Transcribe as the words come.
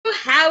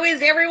How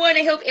is everyone?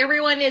 I hope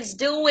everyone is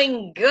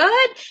doing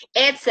good.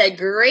 It's a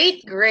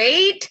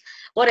great,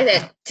 what is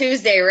it?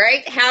 Tuesday,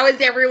 right? How is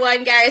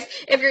everyone, guys?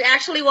 If you're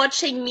actually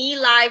watching me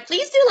live,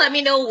 please do let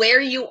me know where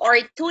you are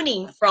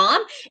tuning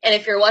from. And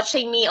if you're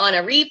watching me on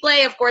a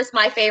replay, of course,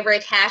 my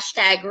favorite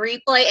hashtag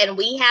replay. And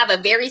we have a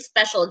very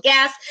special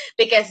guest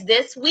because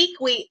this week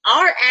we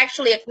are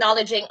actually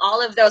acknowledging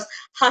all of those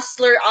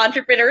hustler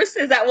entrepreneurs.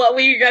 Is that what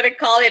we're going to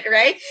call it,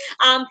 right?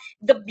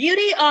 The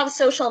beauty of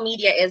social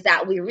media is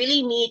that we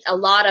really meet a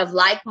lot of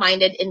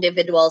like-minded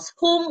individuals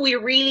whom we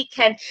really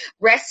can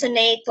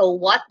resonate to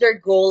what their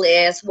goal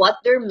is, what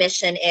their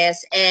mission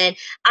is. And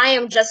I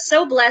am just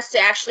so blessed to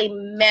actually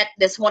met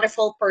this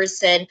wonderful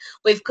person.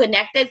 We've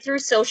connected through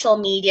social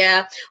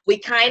media. We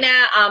kind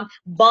of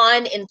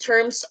bond in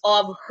terms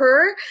of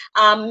her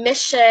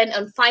mission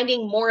on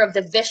finding more of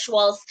the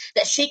visuals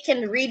that she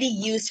can really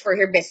use for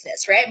her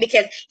business, right?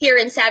 Because here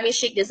in Savvy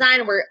Chic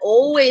Design, we're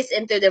always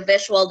into the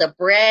visual, the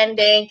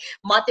branding,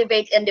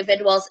 motivate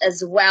individuals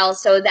as well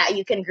so that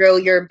you can grow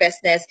your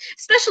business,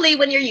 especially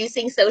when you're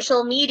using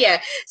social media.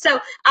 So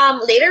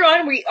later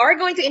on, we are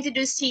going to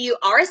introduce to you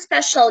our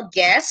special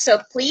guest.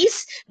 So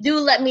please do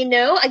let me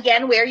know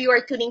again where you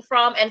are tuning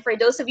from. And for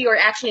those of you who are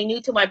actually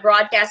new to my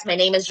broadcast, my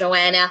name is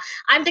Joanna.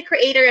 I'm the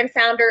creator and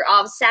founder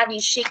of Savvy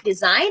Chic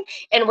Design,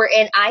 and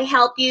wherein I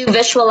help you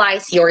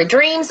visualize your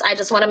dreams. I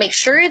just want to make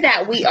sure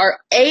that we are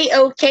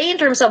A-okay in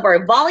terms of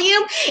our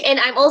volume. And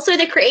I'm also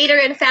the creator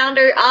and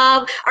founder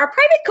of our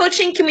private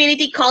coaching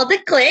community called The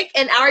Click.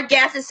 And our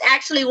guest is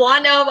actually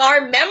one of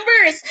our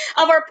members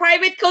of our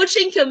private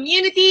coaching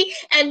community.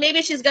 And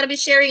maybe she's going to be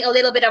sharing a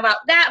little bit about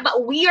that.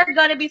 But we are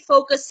going to be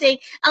focusing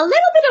a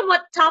little bit on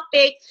what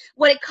topic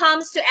when it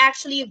comes to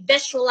actually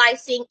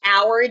visualizing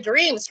our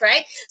dreams,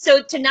 right?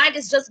 So tonight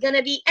is just going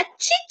to be a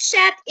chit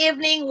chat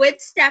evening with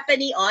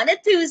Stephanie on a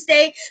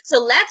Tuesday. So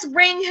let's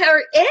bring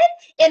her in.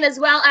 And as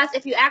well as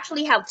if you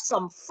actually have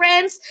some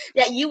friends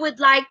that you would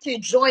like to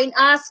join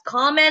us,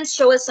 comment,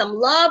 show us some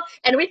love,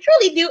 and we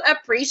truly do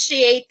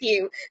appreciate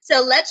you.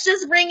 So let's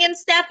just bring in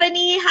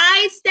Stephanie.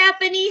 Hi,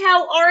 Stephanie.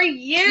 How are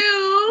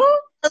you?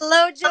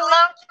 Hello, Joanna.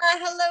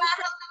 Hello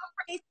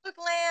from Facebook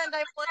land.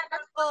 I'm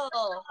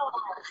wonderful.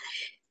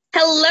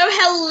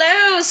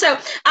 Hello. So,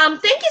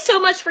 thank you so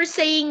much for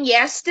saying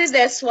yes to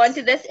this one,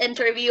 to this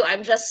interview.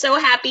 I'm just so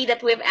happy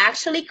that we've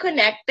actually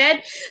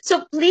connected.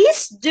 So,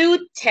 please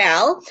do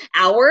tell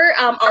our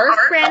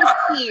friends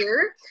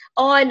here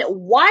on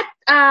what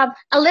a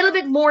little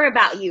bit more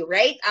about you,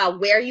 right?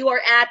 Where you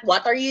are at,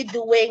 what are you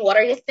doing, what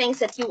are the things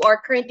that you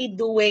are currently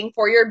doing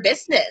for your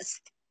business?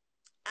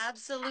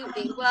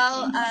 Absolutely.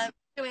 Well,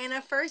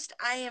 Joanna, first,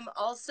 I am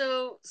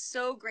also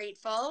so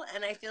grateful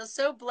and I feel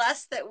so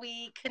blessed that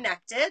we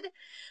connected.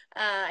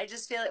 I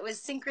just feel it was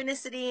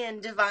synchronicity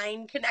and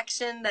divine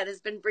connection that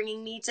has been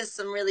bringing me to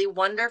some really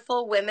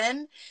wonderful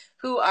women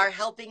who are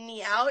helping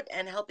me out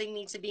and helping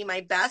me to be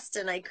my best.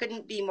 And I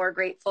couldn't be more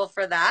grateful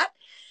for that.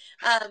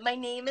 My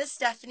name is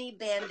Stephanie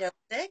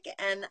Bandosic,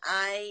 and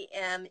I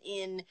am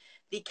in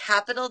the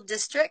Capital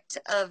District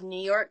of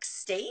New York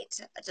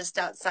State, just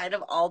outside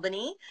of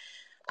Albany.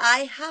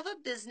 I have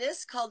a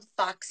business called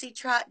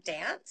Foxytrot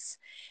Dance,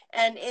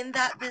 and in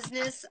that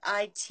business,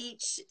 I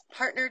teach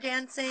partner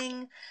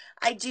dancing.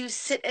 I do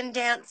sit and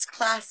dance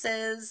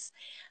classes,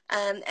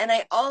 and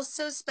I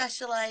also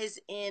specialize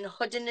in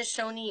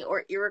Haudenosaunee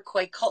or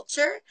Iroquois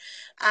culture.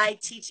 I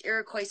teach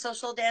Iroquois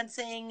social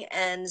dancing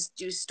and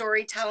do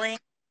storytelling.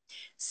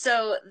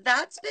 So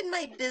that's been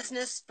my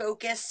business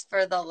focus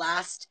for the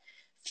last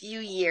few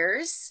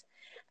years.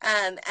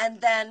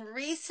 And then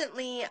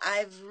recently,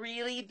 I've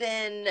really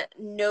been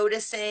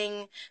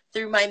noticing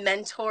through my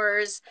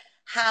mentors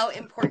how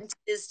important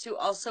it is to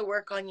also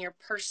work on your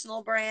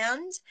personal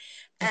brand.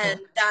 And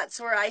that's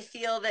where I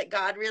feel that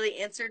God really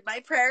answered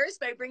my prayers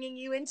by bringing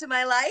you into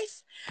my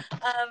life,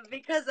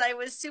 because I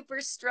was super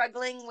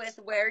struggling with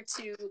where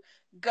to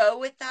go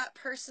with that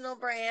personal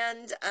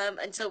brand,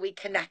 until we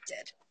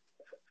connected.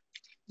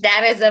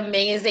 That is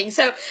amazing.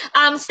 So,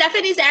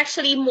 Stephanie's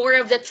actually more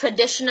of the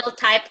traditional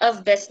type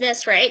of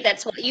business, right?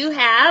 That's what you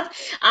have.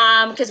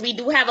 Because we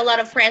do have a lot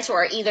of friends who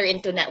are either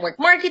into network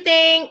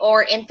marketing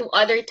or into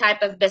other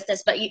type of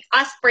business. But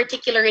us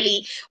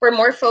particularly, we're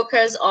more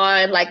focused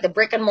on like the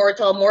brick and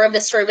mortar, more of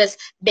the service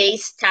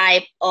based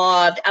type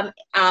of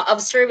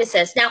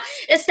services. Now,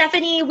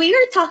 Stephanie, we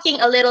are talking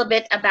a little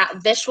bit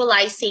about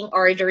visualizing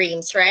our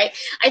dreams, right?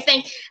 I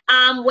think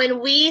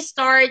when we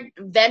start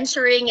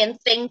venturing and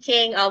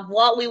thinking of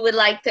what we would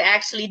like to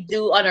actually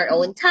do on our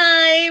own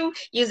time,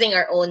 using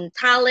our own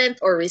talent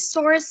or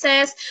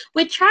resources,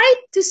 we try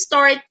to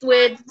start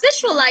with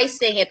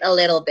visualizing it a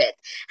little bit.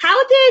 How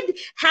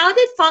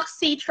did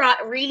Foxy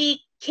Trot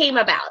really came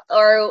about,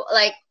 or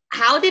like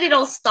how did it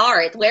all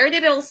start? Where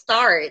did it all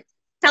start?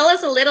 Tell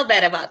us a little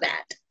bit about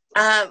that.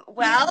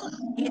 Well,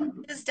 it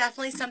is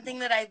definitely something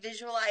that I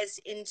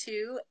visualized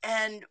into.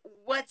 And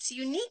what's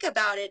unique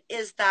about it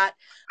is that,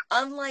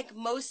 unlike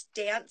most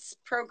dance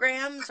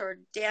programs or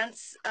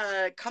dance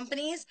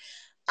companies,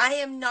 I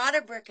am not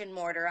a brick and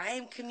mortar. I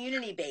am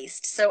community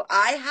based. So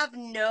I have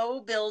no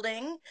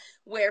building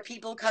where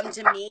people come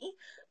to me.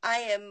 I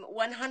am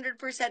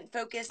 100%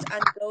 focused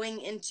on going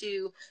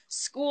into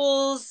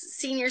schools,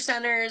 senior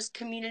centers,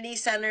 community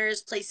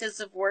centers, places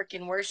of work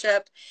and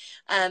worship,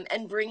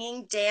 and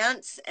bringing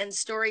dance and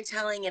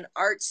storytelling and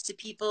arts to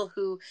people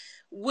who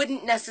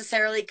wouldn't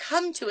necessarily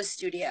come to a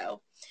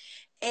studio.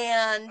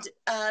 And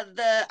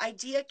the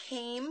idea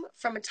came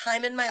from a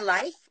time in my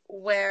life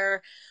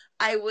where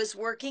I was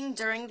working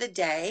during the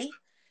day,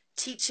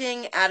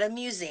 teaching at a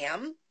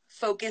museum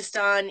focused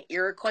on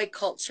Iroquois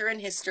culture and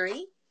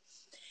history.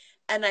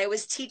 And I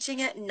was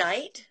teaching at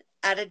night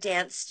at a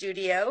dance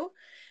studio,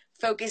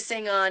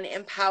 focusing on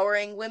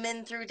empowering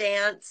women through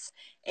dance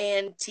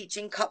and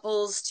teaching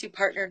couples to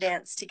partner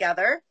dance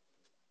together.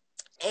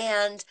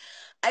 And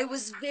I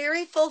was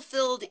very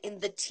fulfilled in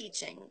the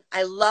teaching.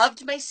 I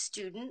loved my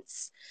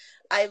students.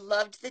 I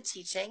loved the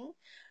teaching,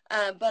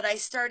 but I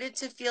started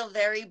to feel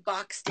very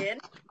boxed in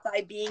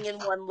by being in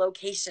one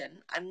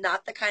location. I'm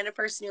not the kind of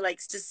person who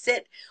likes to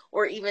sit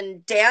or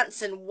even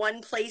dance in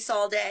one place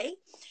all day.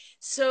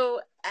 So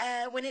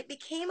when it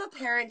became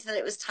apparent that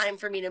it was time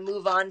for me to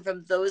move on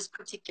from those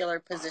particular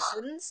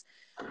positions,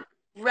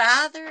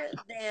 rather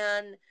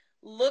than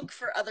look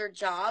for other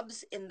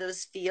jobs in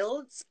those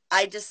fields,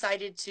 I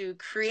decided to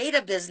create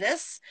a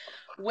business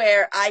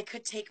where I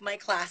could take my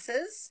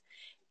classes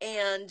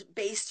and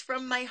based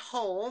from my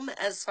home,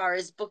 as far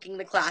as booking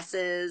the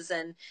classes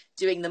and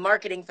doing the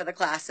marketing for the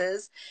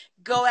classes,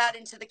 go out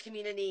into the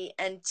community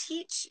and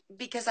teach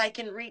because I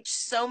can reach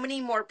so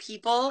many more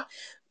people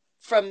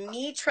from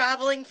me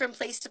traveling from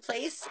place to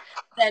place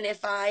than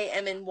if I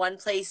am in one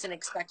place and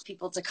expect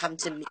people to come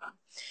to me.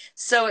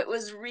 So it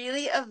was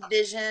really a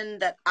vision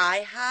that I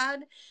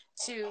had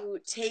to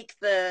take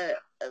the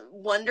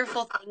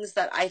wonderful things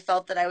that I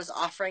felt that I was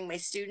offering my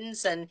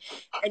students and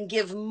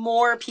give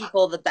more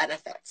people the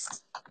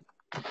benefits.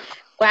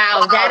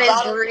 Wow, that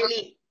is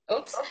really,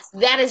 oops,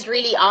 that is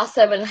really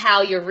awesome, and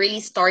how you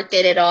really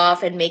started it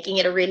off and making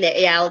it a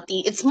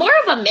reality. It's more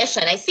of a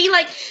mission. I see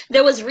like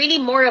there was really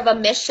more of a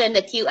mission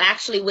that you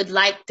actually would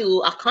like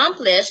to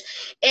accomplish.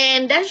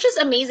 And that's just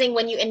amazing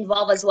when you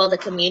involve as well the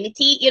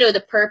community,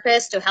 the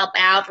purpose to help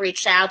out,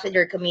 reach out to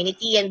your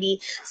community and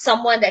be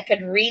someone that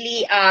could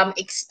really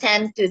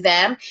extend to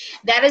them.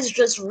 That is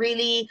just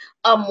really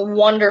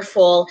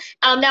wonderful.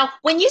 Now,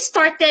 when you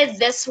started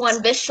this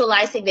one,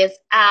 visualizing this,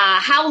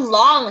 how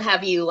long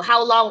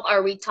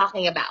are we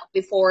talking about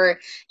before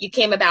you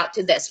came about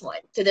to this one,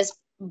 to this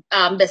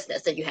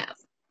business that you have?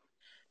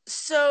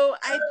 So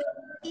I've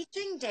been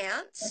teaching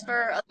dance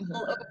for a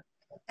little over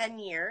 10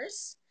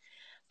 years.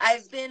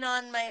 I've been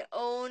on my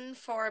own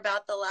for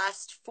about the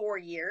last 4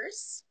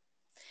 years.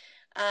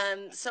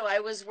 So I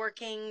was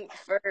working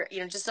for,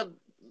 just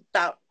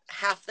about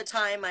half the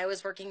time I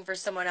was working for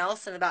someone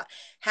else, and about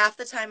half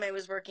the time I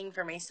was working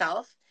for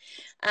myself.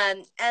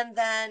 And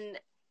then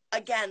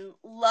again,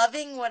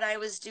 loving what I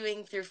was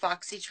doing through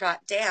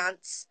Foxytrot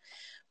Dance,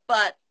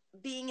 but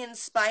being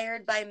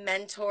inspired by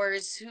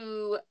mentors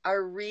who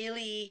are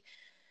really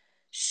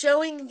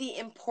showing the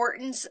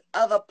importance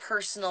of a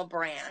personal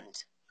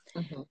brand.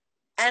 Mhm.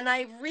 And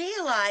I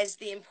realized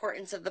the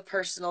importance of the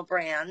personal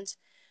brand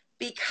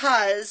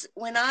because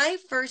when I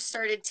first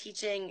started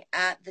teaching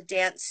at the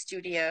dance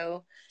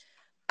studio,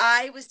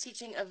 I was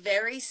teaching a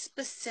very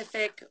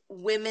specific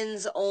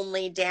women's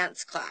only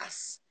dance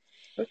class.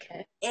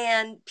 Okay.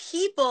 And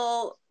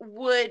people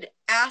would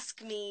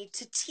ask me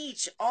to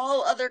teach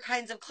all other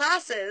kinds of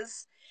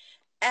classes.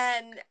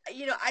 And,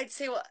 I'd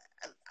say, well,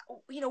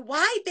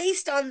 why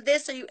based on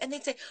this are you? And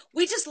they'd say,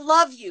 we just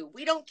love you.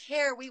 We don't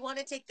care. We want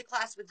to take the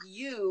class with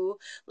you.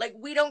 Like,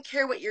 we don't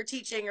care what you're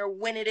teaching or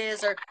when it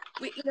is, or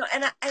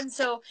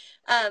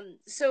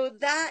so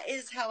that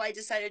is how I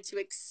decided to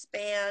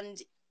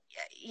expand,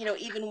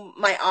 even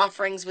my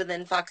offerings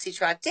within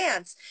Foxytrot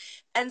Dance.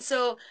 And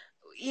so,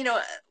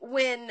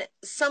 when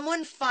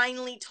someone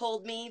finally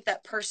told me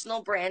that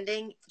personal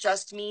branding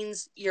just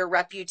means your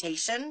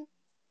reputation,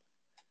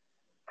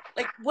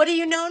 like, what are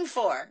you known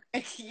for?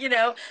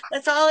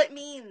 That's all it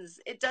means.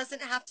 It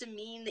doesn't have to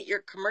mean that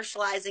you're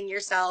commercializing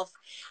yourself.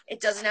 It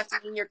doesn't have to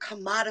mean you're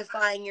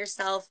commodifying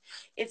yourself.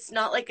 It's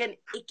not like an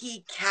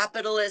icky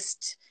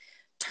capitalist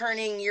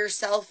turning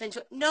yourself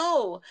into,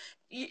 no,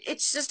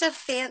 it's just a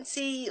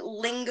fancy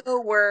lingo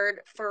word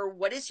for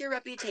what is your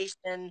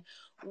reputation?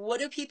 What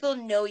do people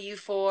know you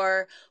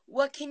for?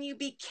 What can you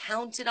be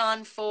counted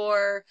on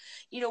for?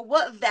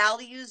 What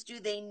values do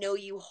they know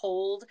you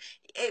hold?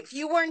 If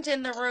you weren't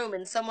in the room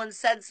and someone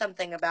said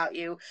something about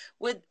you,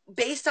 would,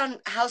 based on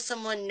how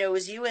someone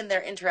knows you and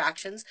their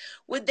interactions,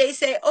 would they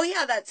say, oh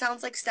yeah, that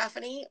sounds like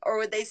Stephanie? Or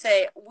would they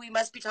say, we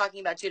must be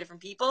talking about two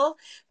different people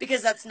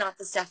because that's not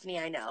the Stephanie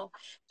I know?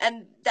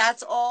 And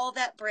that's all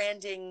that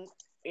branding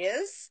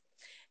is.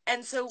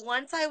 And so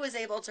once I was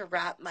able to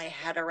wrap my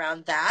head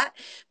around that,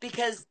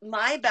 because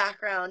my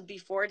background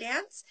before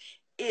dance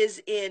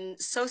is in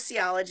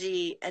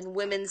sociology and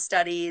women's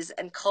studies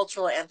and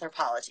cultural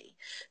anthropology.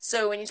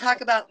 So when you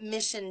talk about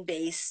mission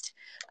based,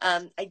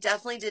 I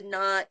definitely did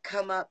not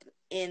come up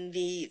in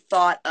the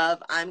thought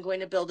of I'm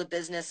going to build a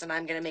business and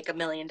I'm going to make $1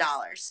 million.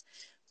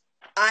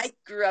 I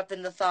grew up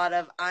in the thought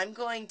of I'm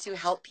going to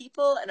help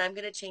people and I'm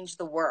going to change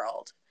the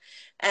world.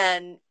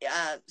 And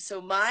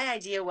so my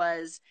idea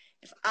was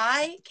if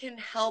I can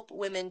help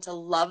women to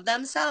love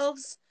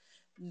themselves,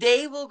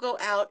 they will go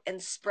out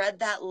and spread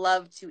that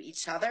love to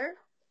each other.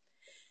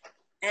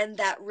 And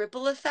that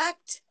ripple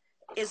effect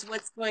is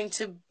what's going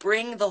to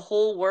bring the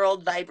whole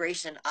world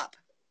vibration up.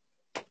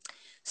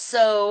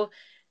 So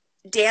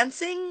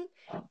dancing,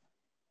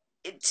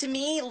 to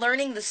me,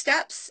 learning the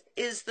steps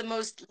is the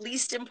most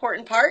least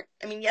important part.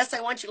 I mean, yes,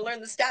 I want you to learn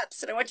the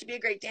steps and I want you to be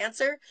a great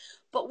dancer.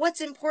 But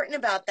what's important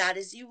about that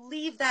is you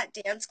leave that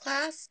dance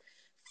class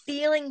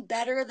feeling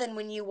better than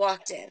when you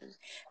walked in.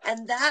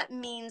 And that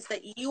means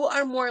that you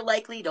are more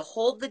likely to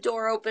hold the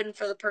door open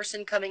for the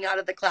person coming out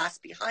of the class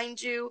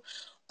behind you,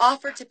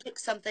 offer to pick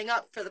something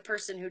up for the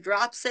person who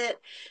drops it,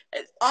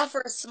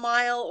 offer a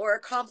smile or a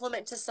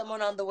compliment to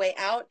someone on the way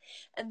out,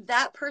 and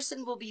that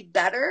person will be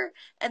better,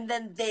 and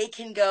then they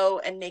can go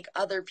and make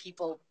other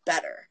people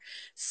better.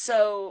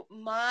 So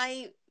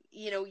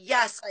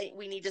yes,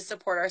 we need to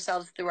support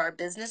ourselves through our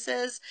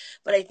businesses,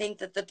 but I think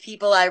that the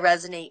people I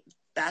resonate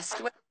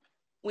best with,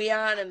 we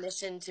are on a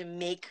mission to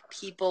make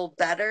people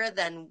better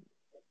than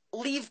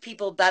leave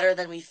people better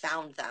than we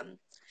found them.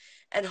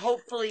 And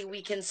hopefully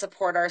we can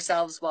support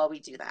ourselves while we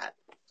do that.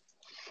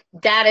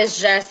 That is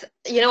just,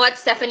 you know what,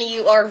 Stephanie,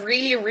 you are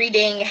really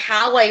reading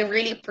how I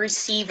really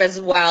perceive as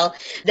well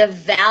the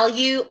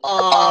value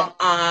of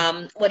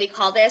what do you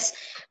call this?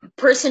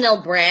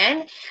 Personal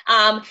brand.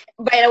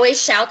 By the way,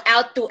 shout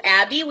out to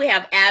Abby. We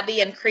have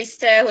Abby and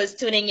Krista who's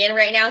tuning in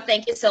right now.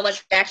 Thank you so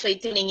much for actually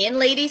tuning in,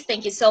 ladies.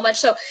 Thank you so much.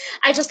 So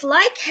I just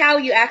like how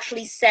you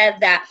actually said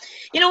that,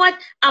 you know what,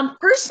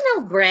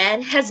 personal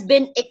brand has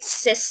been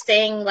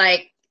existing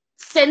like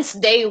since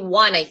day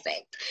one, I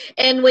think.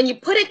 And when you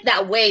put it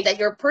that way, that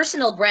your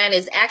personal brand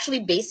is actually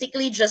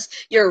basically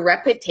just your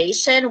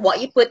reputation, what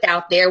you put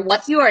out there,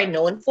 what you are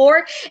known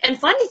for. And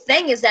funny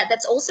thing is that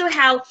that's also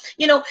how,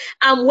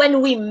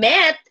 when we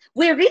met,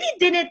 we really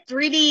didn't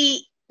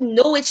really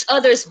know each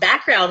other's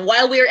background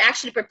while we were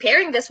actually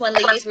preparing this one,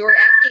 ladies. We were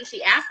asking,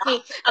 she asked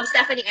me,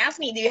 Stephanie asked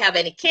me, do you have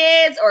any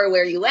kids or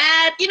where you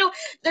at?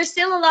 There's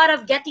still a lot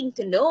of getting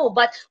to know,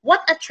 but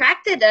what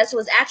attracted us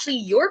was actually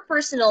your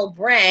personal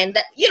brand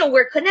that,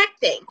 we're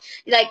connecting.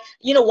 Like,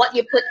 what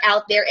you put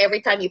out there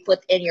every time you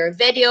put in your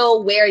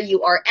video, where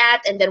you are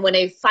at. And then when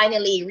I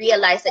finally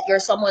realized that you're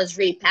someone who's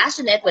really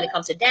passionate when it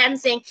comes to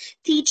dancing,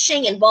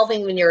 teaching,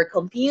 involving in your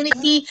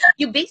community,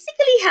 you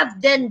basically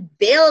have then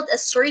built a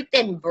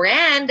certain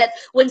brand that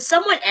when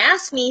someone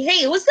asks me,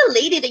 hey, who's the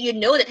lady that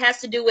that has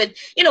to do with,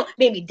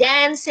 maybe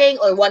dancing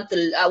or want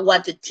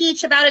to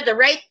teach about it, the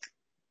right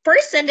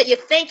person that you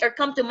think or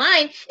come to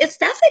mind is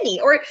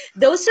Stephanie. Or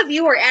those of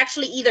you who are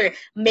actually either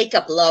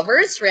makeup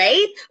lovers,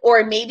 right?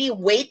 Or maybe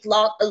weight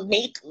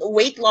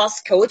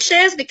loss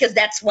coaches, because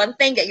that's one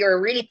thing that you're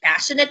really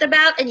passionate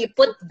about and you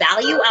put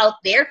value out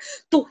there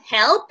to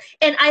help.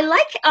 And I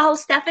like how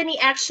Stephanie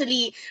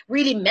actually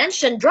really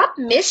mentioned, drop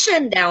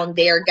mission down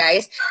there,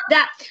 guys,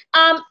 that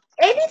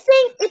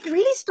anything, it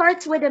really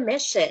starts with a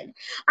mission.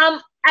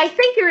 I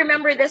think you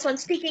remember this one,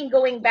 speaking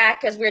going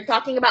back, as we are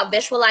talking about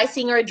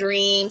visualizing our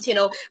dreams,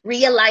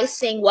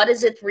 realizing what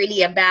is it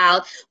really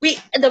about.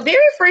 The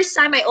very first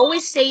time, I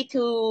always say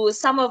to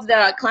some of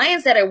the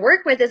clients that I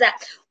work with is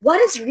that,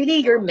 what is really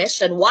your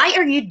mission? Why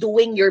are you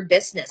doing your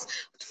business?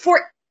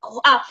 For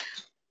uh,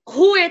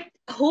 who it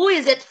who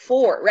is it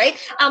for, right?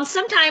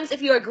 Sometimes,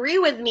 if you agree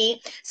with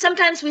me,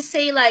 sometimes we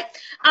say like,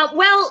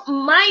 well,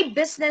 my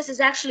business is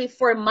actually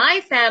for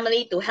my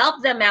family to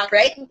help them out,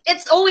 right?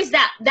 It's always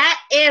that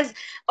is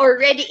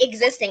already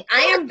existing.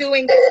 I am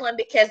doing this one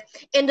because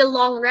in the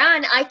long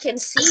run, I can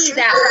see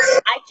that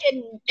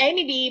I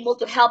may be able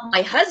to help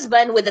my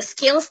husband with the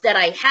skills that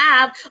I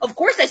have. Of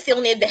course, I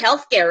still need the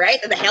healthcare,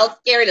 right? The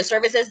healthcare, the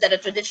services that a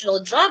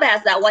traditional job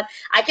has, that one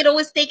I can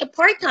always take a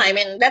part-time,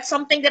 and that's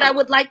something that I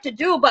would like to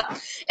do. But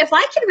if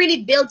I can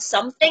really build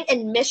something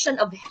and mission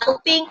of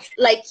helping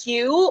like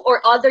you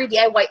or other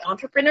DIY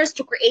entrepreneurs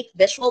to create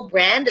visual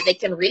brand that they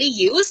can really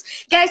use,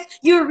 guys,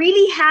 you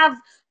really have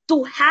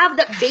to have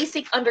that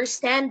basic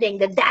understanding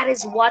that that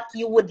is what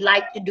you would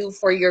like to do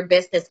for your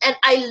business. And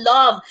I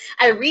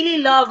really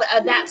love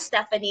that,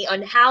 Stephanie,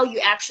 on how you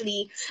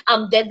actually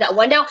did that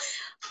one. Now,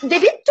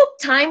 did it took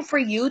time for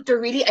you to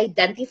really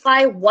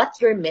identify what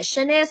your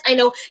mission is? I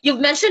know you've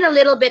mentioned a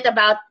little bit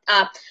about,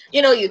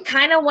 you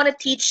kind of want to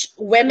teach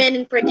women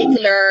in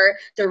particular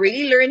to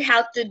really learn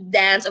how to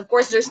dance. Of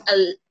course, there's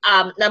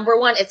a number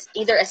one, it's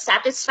either a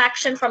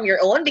satisfaction from your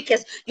own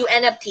because you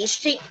end up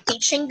teaching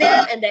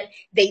them, and then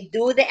they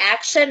do the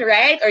action,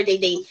 right? Or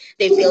they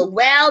feel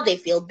well, they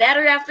feel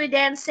better after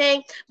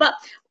dancing. But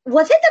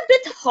was it a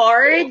bit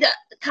hard,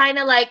 kind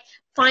of like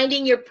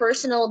finding your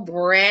personal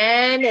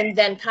brand and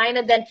then kind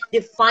of then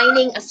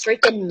defining a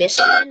certain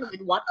mission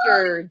with what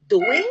you're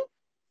doing?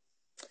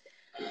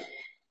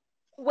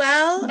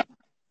 Well,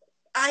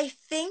 I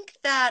think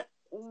that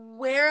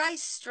where I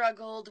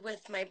struggled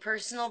with my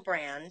personal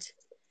brand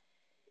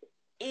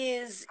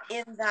is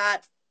in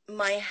that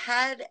my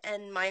head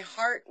and my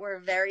heart were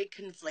very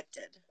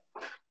conflicted.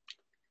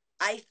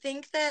 I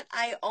think that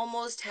I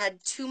almost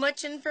had too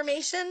much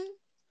information,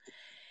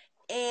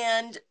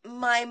 and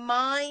my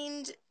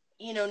mind,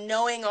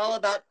 knowing all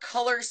about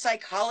color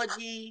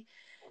psychology,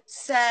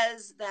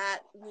 says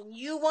that when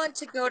you want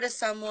to go to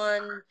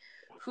someone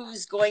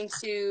who's going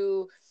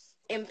to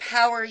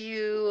empower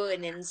you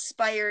and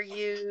inspire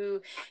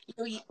you,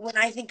 when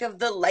I think of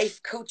the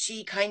life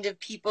coachy kind of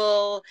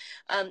people,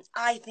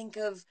 I think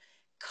of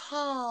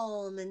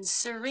calm and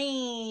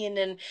serene.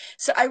 And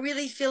so I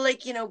really feel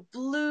like,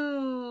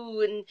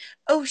 blue and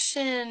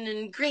ocean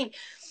and green.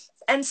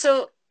 And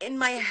so in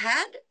my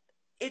head,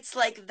 it's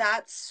like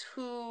that's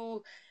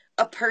who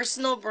a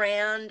personal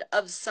brand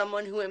of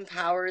someone who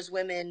empowers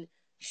women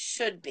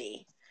should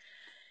be.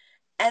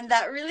 And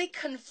that really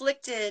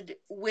conflicted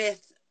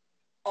with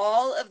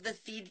all of the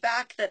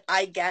feedback that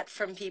I get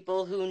from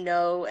people who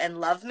know and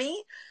love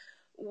me,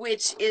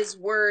 which is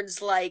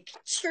words like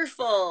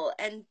cheerful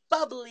and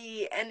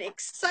bubbly and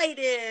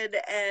excited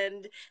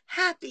and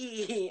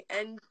happy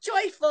and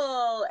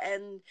joyful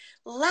and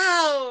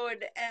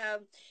loud.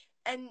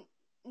 And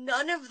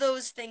none of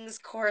those things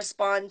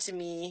correspond to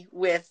me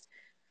with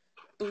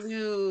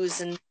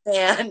blues and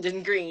sand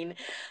and green.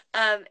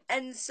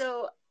 And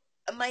so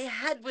my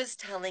head was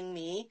telling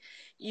me,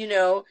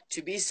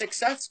 to be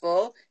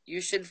successful,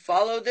 you should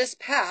follow this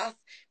path,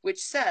 which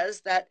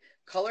says that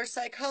color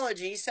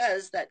psychology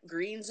says that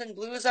greens and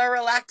blues are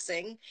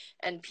relaxing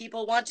and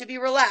people want to be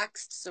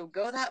relaxed. So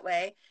go that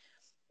way.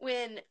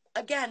 When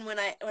again, when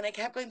I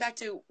kept going back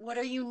to what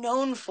are you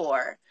known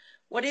for?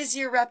 What is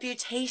your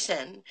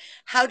reputation?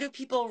 How do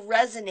people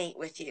resonate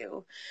with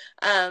you?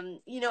 And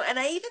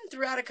I even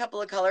threw out a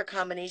couple of color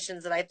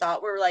combinations that I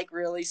thought were like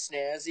really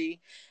snazzy.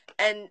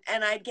 And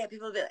I'd get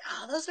people to be like,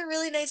 oh, those are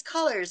really nice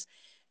colors.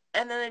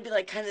 And then I'd be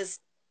like, kind of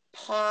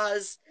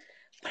pause.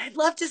 But I'd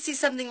love to see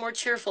something more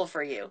cheerful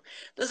for you.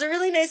 Those are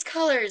really nice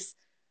colors,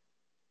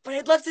 but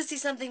I'd love to see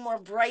something more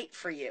bright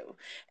for you.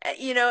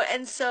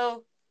 And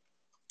so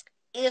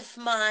if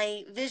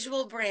my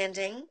visual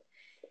branding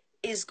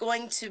is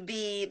going to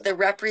be the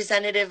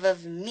representative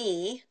of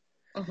me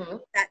Mm-hmm.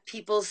 that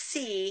people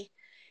see,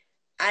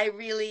 I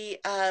really,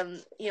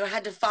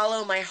 had to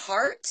follow my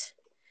heart.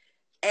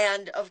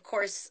 And of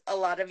course, a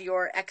lot of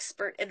your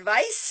expert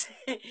advice,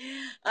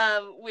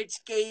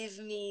 which gave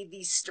me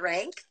the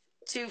strength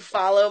to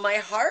follow my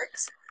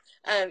heart,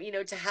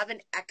 to have an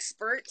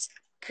expert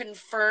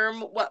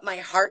confirm what my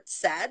heart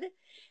said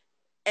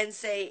and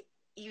say,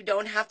 you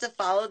don't have to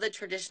follow the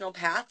traditional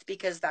path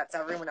because that's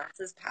everyone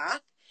else's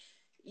path.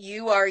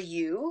 You are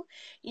you,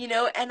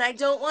 and I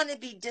don't want to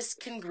be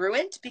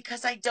discongruent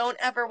because I don't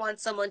ever want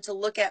someone to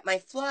look at my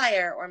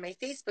flyer or my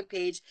Facebook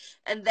page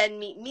and then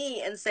meet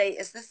me and say,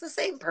 is this the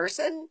same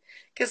person?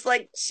 Because,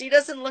 like, she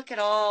doesn't look at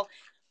all.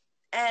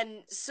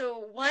 And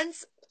so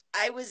once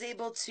I was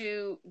able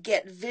to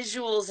get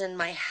visuals in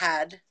my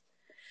head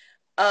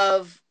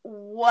of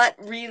what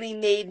really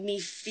made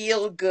me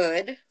feel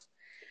good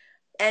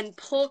and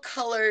pull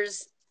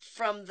colors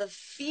from the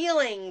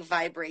feeling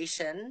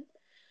vibration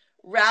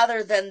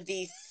rather than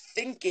the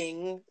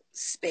thinking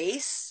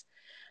space.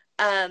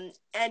 And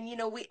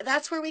we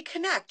that's where we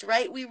connect,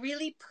 right? We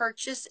really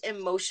purchase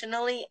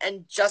emotionally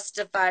and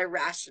justify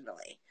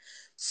rationally.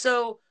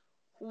 So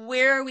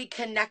where are we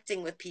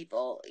connecting with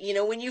people?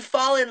 When you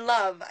fall in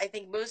love, I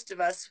think most of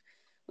us,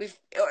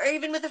 or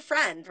even with a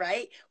friend,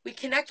 right? We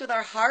connect with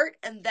our heart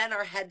and then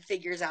our head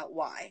figures out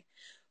why.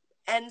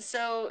 And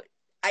so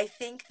I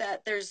think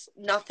that there's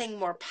nothing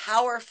more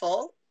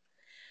powerful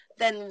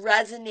than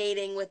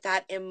resonating with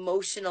that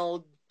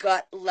emotional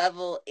gut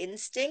level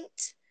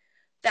instinct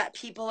that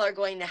people are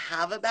going to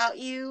have about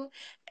you,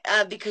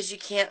 because you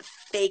can't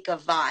fake a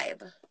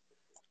vibe.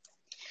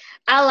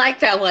 I like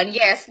that one.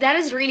 Yes, that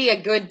is really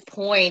a good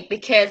point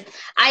because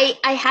I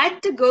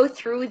had to go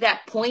through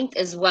that point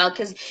as well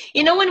because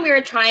when we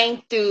were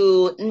trying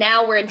to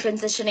now we're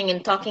transitioning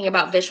and talking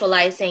about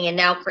visualizing and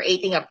now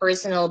creating a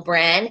personal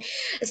brand,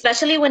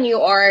 especially when you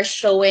are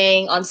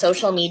showing on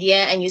social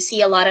media and you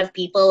see a lot of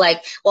people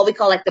like what we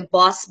call like the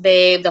boss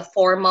babe, the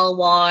formal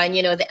one,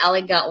 the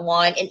elegant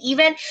one, and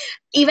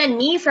even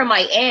me from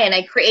my end,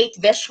 I create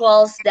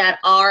visuals that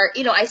are,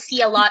 I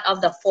see a lot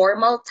of the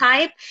formal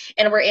type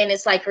and we're in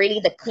it's like really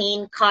the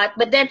clean cut.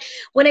 But then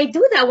when I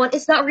do that one,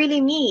 it's not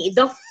really me.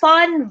 The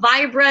fun,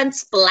 vibrant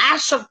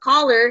splash of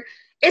color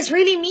is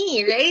really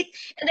me, right?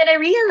 And then I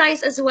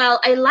realized as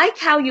well, I like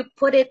how you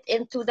put it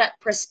into that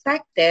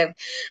perspective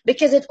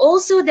because it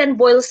also then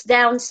boils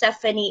down,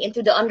 Stephanie,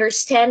 into the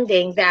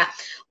understanding that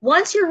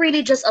once you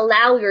really just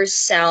allow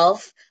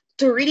yourself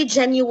to really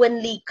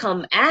genuinely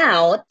come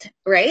out,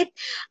 right?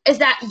 Is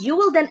that you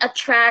will then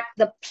attract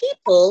the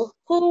people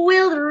who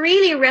will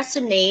really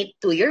resonate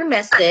to your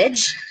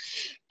message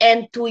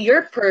and to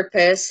your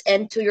purpose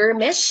and to your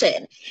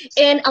mission.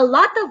 And a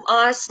lot of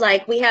us,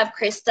 like we have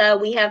Krista,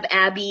 we have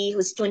Abby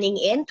who's tuning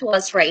in to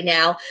us right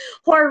now,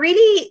 who are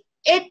really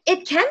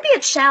it can be a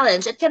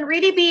challenge. It can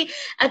really be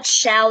a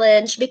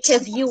challenge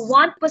because you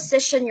want to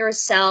position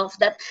yourself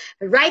that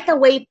right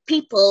away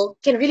people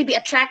can really be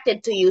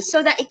attracted to you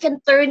so that it can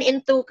turn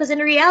into, because in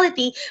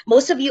reality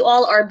most of you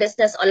all are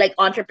business or like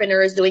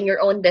entrepreneurs doing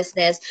your own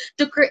business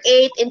to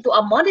create into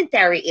a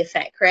monetary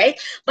effect, right?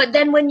 But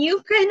then when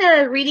you kind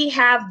of really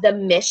have the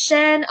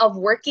mission of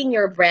working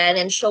your brand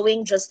and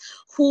showing just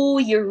who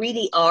you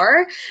really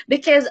are,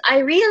 because I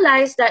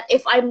realized that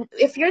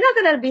if you're not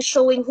gonna be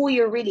showing who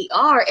you really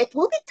are, it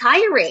will be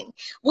tiring.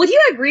 Would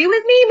you agree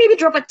with me? Maybe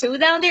drop a two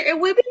down there. It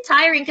will be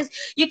tiring because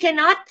you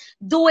cannot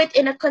do it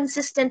in a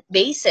consistent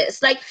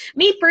basis. Like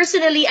me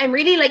personally, I'm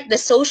really like the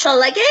social,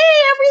 like hey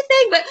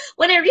everything. But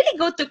when I really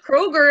go to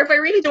Kroger, if I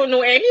really don't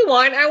know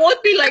anyone, I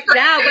won't be like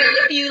that. But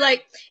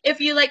if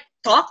you like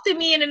talk to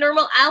me in a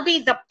normal, I'll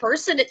be the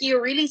person that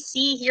you really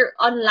see here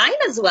online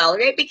as well,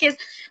 right? Because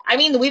I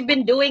mean, we've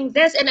been doing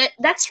this, and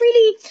that's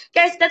really,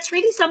 guys, that's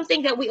really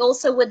something that we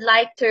also would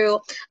like to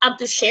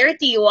share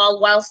to you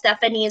all. While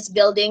Stephanie is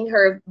building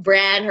her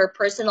brand, her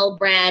personal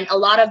brand, a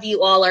lot of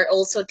you all are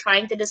also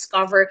trying to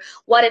discover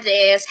what it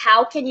is.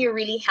 How can you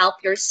really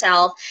help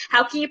yourself?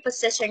 How can you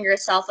position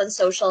yourself on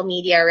social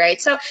media, right?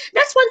 So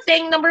that's one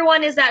thing. Number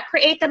one is that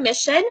create a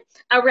mission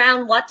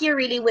around what you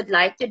really would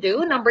like to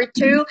do. Number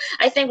two,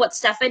 I think what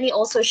Stephanie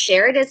also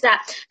shared is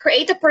that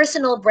create a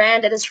personal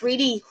brand that is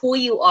really who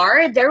you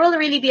are. There will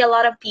really be a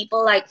lot of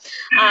people like,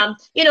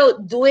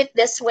 do it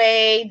this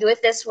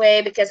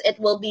way because it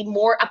will be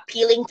more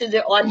appealing to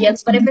the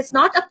audience. But if it's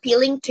not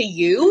appealing to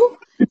you,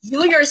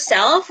 you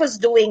yourself was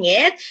doing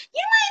it,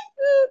 you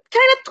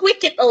kind of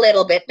tweak it a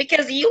little bit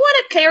because you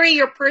want to carry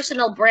your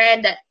personal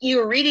brand that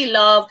you really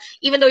love,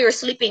 even though you're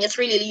sleeping, it's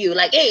really you.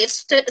 Like, hey,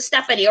 it's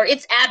Stephanie, or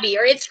it's Abby,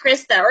 or it's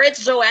Krista, or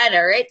it's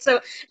Joanna, right? So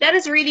that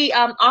is really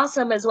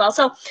awesome as well.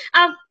 So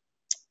um,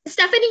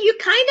 Stephanie, you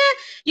kind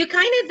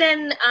of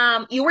then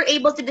you were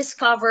able to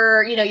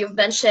discover, you've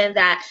mentioned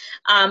that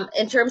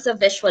in terms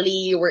of visually,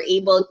 you were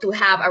able to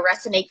have a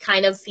resonate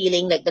kind of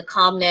feeling, like the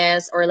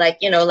calmness or like,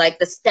 like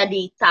the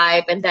steady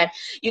type, and that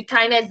you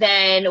kind of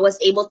then was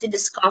able to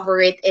discover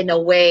it in a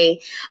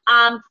way.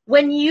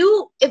 When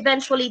you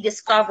eventually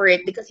discover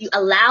it, because you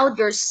allowed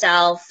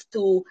yourself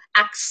to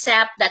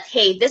accept that,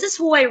 hey, this is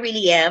who I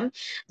really am,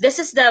 this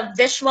is the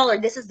visual or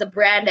this is the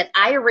brand that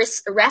I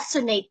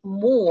resonate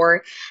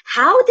more.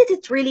 How did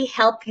it really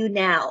help you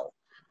now?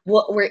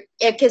 What were,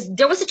 because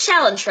there was a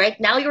challenge, right?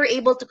 Now you're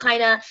able to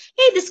kind of,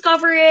 hey,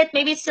 discover it.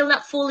 Maybe it's still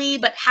not fully,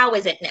 but how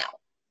is it now?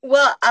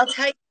 Well, I'll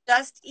tell you,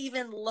 just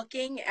even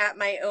looking at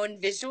my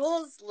own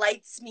visuals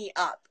lights me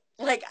up.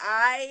 Like,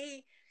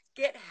 I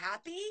get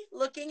happy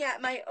looking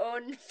at my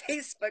own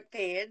Facebook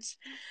page,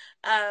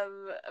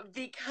 um,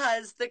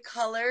 because the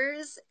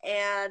colors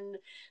and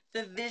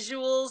the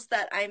visuals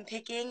that I'm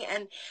picking,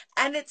 and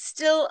it's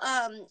still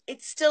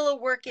a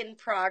work in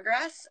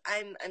progress.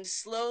 I'm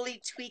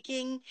slowly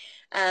tweaking.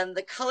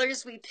 The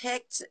colors we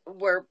picked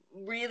were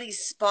really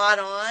spot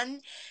on,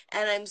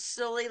 and I'm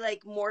slowly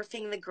like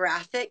morphing the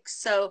graphics.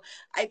 So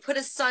I put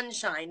a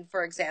sunshine,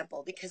 for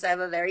example, because I have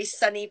a very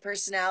sunny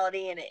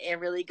personality, and it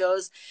really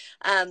goes.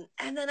 And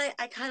then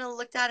I kind of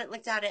looked at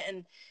it,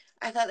 and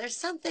I thought there's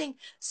something.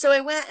 So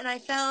I went and I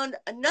found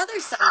another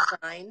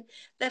sunshine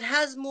that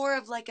has more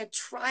of like a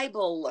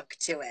tribal look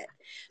to it.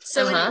 Uh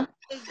So huh.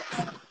 instead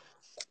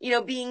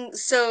of, being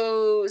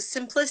so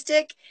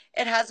simplistic,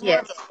 it has more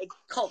of Yes. a like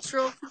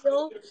cultural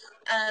feel.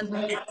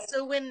 Mhm. And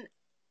so when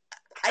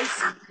I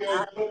see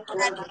that,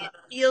 and it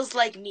feels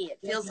like me. It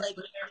feels like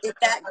if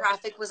that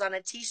graphic was on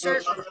a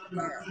t-shirt, I would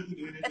wear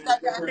it. If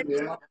that graphic was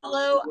on a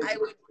pillow,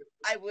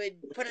 I would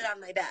put it on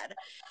my bed.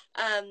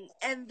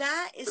 And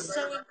that is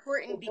so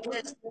important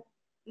because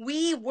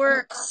we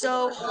work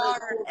so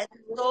hard and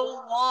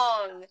so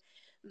long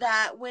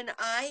that when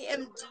I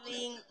am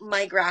doing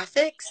my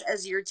graphics,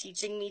 as you're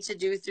teaching me to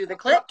do through the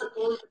click,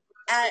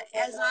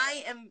 as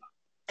I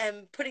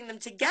am putting them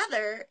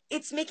together,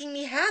 it's making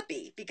me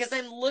happy because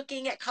I'm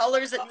looking at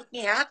colors that make me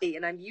happy,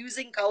 and I'm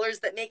using colors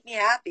that make me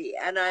happy,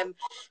 and I'm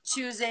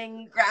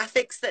choosing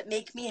graphics that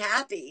make me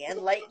happy and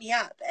light me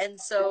up. And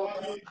so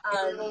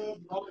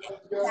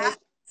that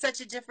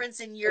such a difference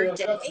in your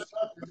day,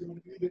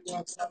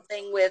 do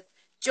something with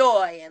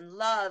joy and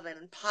love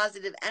and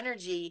positive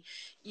energy,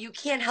 you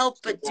can't help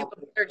but do a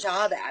better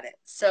job at it.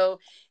 So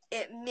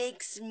it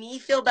makes me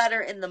feel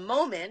better in the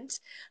moment,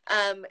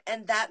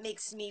 and that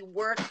makes me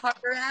work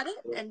harder at it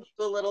and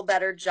do a little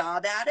better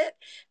job at it.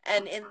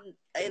 And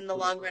in the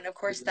long run, of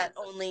course, that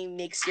only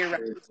makes your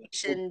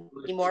reputation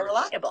be more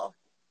reliable.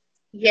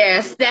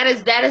 Yes, that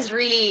is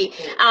really.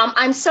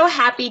 I'm so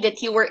happy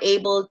that you were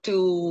able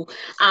to.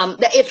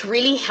 That it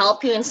really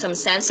helped you in some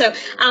sense. So,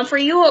 for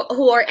you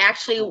who are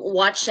actually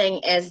watching,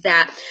 is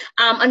that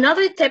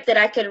another tip that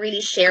I could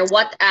really share?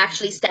 What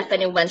actually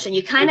Stephanie mentioned,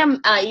 you kind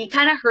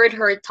of heard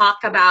her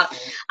talk about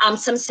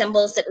some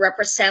symbols that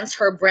represents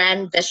her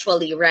brand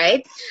visually,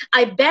 right?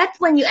 I bet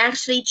when you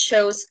actually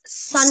chose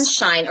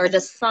sunshine or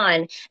the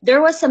sun,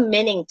 there was a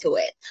meaning to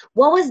it.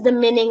 What was the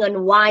meaning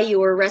on why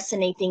you were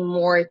resonating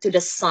more to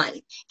the sun?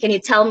 Can you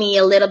tell me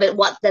a little bit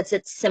what does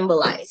it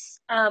symbolize?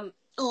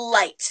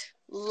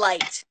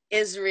 Light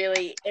is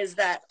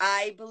that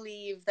I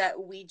believe that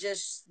we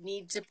just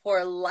need to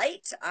pour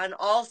light on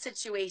all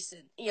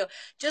situations.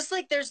 Just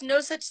like there's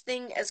no such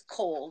thing as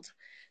cold,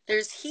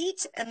 there's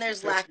heat and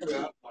there's lack of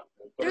heat.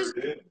 There's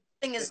no such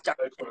thing as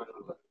darkness.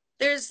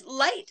 There's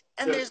light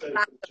and there's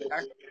lack of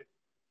darkness.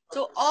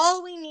 So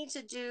all we need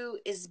to do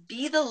is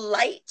be the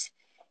light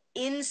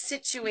in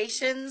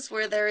situations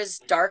where there is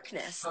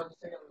darkness.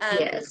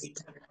 Yes.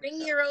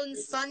 Bring your own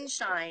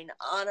sunshine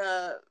on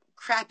a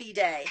crappy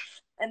day.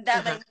 And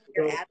that might mean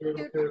your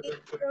attitude being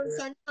your own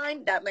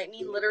sunshine. That might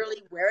mean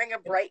literally wearing a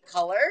bright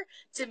color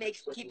to make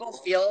people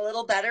feel a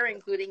little better,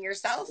 including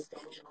yourself.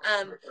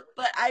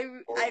 But I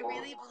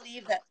really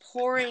believe that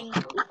pouring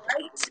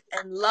light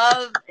and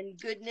love and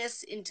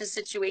goodness into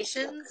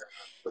situations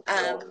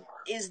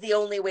is the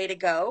only way to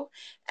go.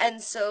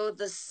 And so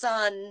the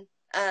sun,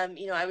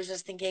 I was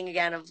just thinking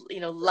again of,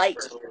 light,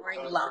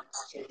 pouring light.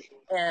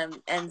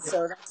 And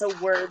so that's a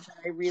word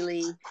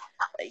that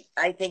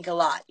I think a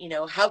lot,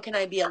 how can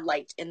I be a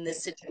light in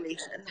this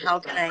situation? How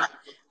can I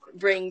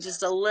bring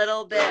just a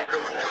little bit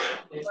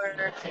more,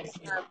 whether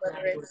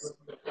it's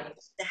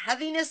the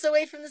heaviness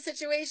away from the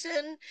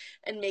situation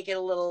and make it a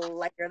little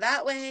lighter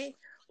that way,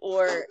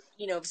 or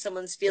if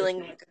someone's feeling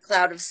like a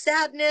cloud of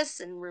sadness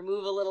and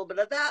remove a little bit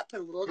of that,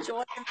 put a little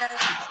joy in there.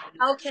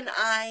 How can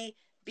I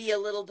be a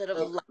little bit of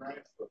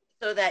light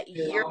so that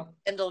your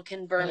candle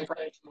can burn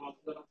bright?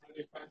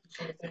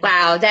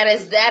 Wow, that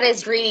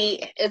is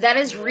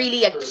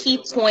really a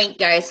key point,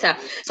 guys. So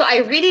I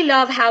really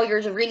love how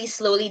you're really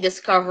slowly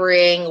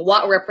discovering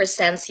what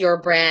represents your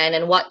brand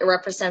and what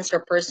represents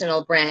your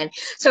personal brand.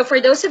 So for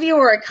those of you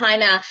who are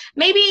kind of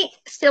maybe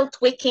still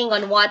tweaking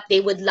on what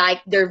they would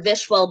like their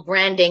visual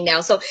branding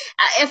now, so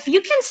if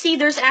you can see,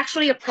 there's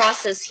actually a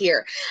process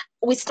here.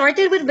 We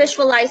started with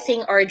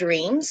visualizing our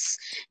dreams.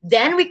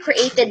 Then we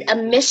created a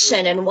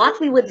mission and what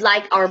we would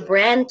like our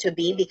brand to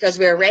be because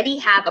we already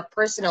have a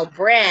personal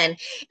brand.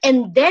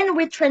 And then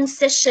we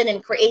transition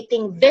in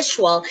creating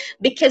visual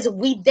because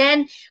we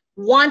then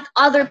want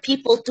other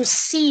people to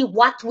see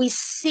what we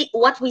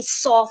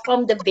saw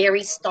from the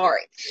very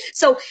start.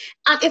 So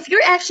if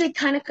you're actually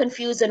kind of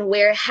confused on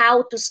where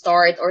how to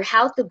start or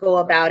how to go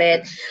about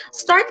it,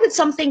 start with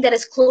something that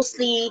is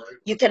closely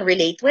you can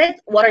relate with.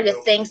 What are the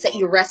things that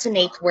you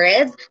resonate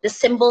with, the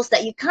symbols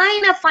that you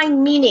kind of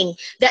find meaning,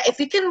 that if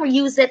you can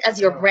use it as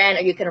your brand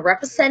or you can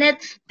represent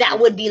it, that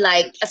would be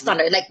like a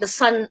standard, like the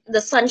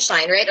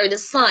sunshine, right? Or the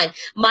sun.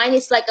 Mine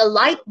is like a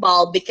light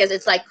bulb because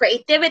it's like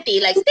creativity,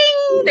 like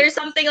ding, there's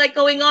something like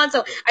going on.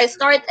 So I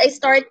start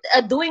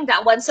doing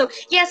that one. So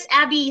yes,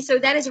 Abby, so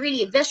that is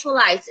really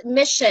visualize,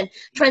 mission,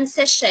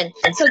 transition.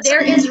 So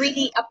there is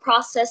really a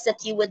process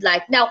that you would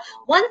like. Now,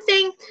 one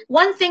thing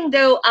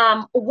though,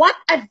 what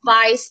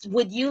advice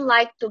would you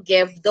like to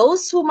give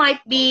those who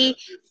might be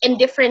in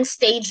different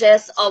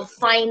stages of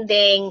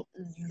finding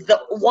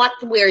what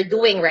we're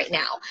doing right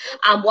now?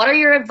 What are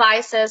your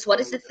advices?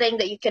 What is the thing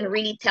that you can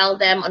really tell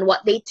them on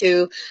what they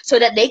do so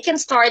that they can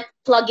start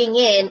plugging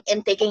in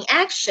and taking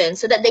action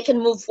so that they can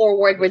move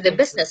forward with the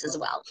business as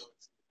well?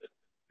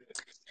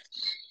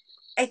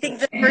 I think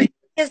the first thing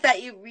is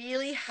that you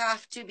really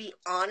have to be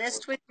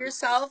honest with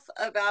yourself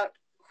about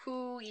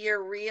who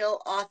your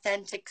real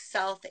authentic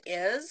self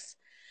is,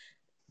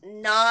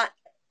 not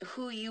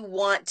who you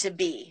want to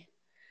be.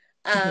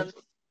 Um,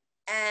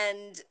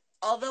 and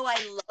although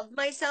I love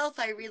myself,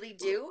 I really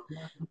do.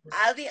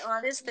 I'll be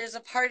honest, there's a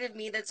part of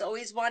me that's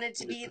always wanted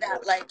to be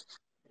that like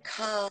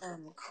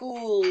calm,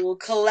 cool,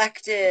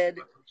 collected.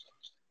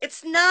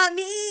 It's not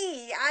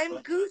me.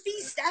 I'm goofy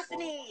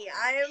Stephanie.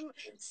 I'm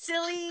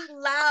silly,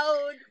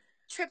 loud,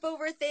 trip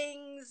over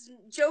things,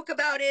 joke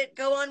about it,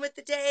 go on with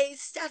the day.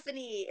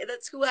 Stephanie,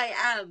 that's who I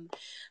am.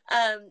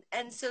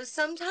 And so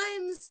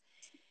sometimes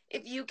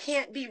if you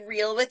can't be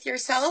real with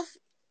yourself,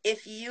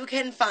 if you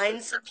can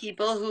find some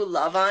people who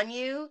love on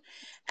you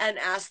and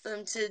ask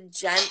them to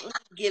gently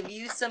give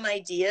you some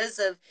ideas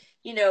of,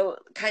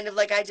 kind of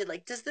like I did,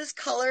 like, does this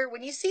color,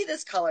 when you see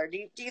this color, do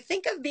you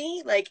think of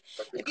me? Like,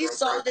 if you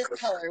saw this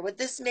color, would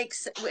this make,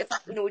 if,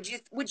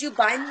 would you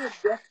buy me a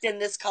gift in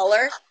this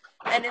color?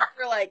 And if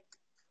you're like,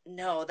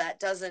 no, that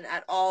doesn't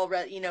at all,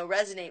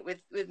 resonate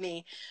with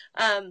me.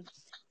 Um,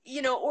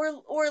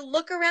 or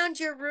look around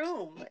your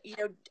room.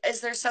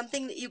 Is there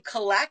something that you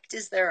collect?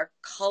 Is there a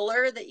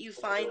color that you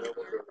find that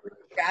you're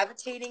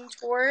gravitating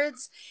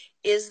towards?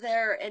 Is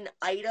there an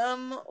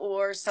item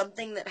or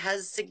something that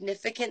has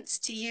significance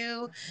to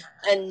you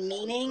and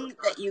meaning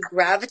that you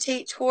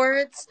gravitate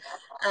towards?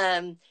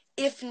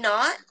 If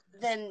not,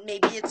 then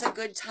maybe it's a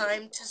good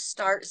time to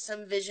start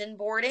some vision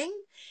boarding.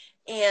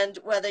 And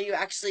whether you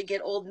actually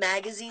get old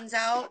magazines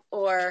out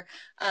or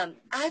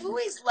I've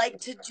always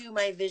liked to do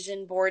my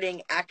vision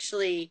boarding.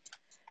 Actually,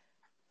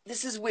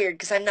 this is weird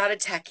because I'm not a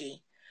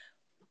techie.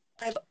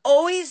 I've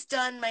always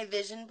done my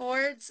vision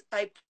boards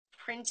by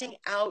printing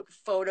out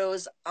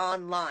photos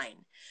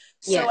online.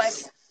 So I've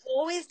Yes.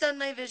 always done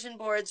my vision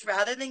boards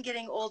rather than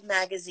getting old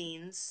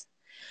magazines.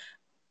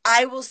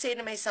 I will say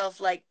to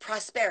myself, like,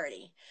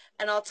 prosperity.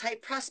 and I'll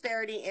type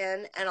prosperity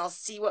in and I'll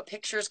see what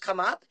pictures come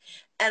up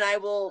and I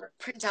will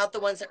print out the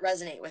ones that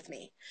resonate with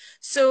me.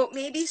 So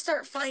maybe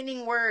start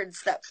finding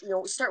words that,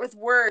 start with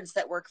words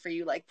that work for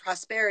you, like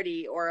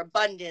prosperity or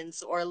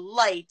abundance or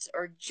light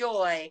or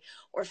joy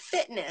or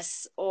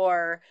fitness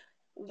or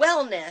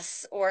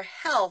wellness or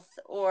health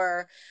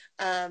or,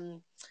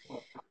 um,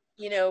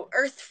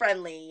 earth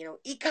friendly,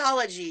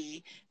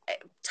 ecology.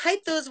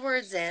 Type those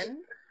words in,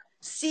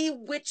 see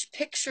which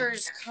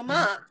pictures come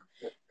up,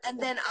 and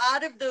then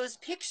out of those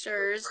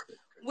pictures,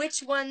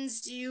 which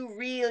ones do you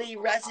really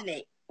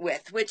resonate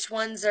with? Which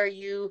ones are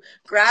you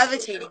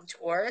gravitating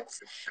towards?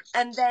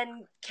 And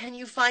then can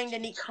you find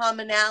any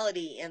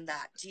commonality in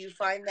that? Do you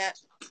find that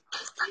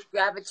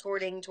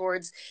gravitating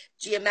towards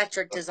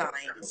geometric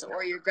designs,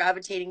 or you're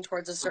gravitating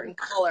towards a certain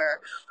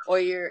color, or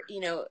you're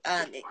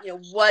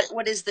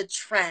what is the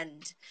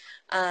trend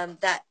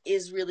that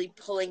is really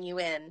pulling you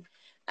in,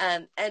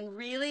 and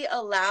really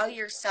allow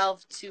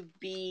yourself to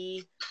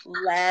be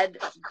led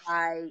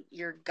by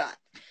your gut.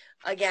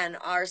 Again,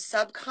 our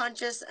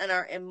subconscious and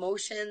our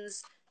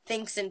emotions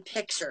thinks in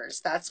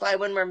pictures. That's why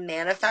when we're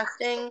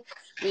manifesting,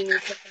 we need to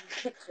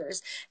think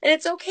pictures. And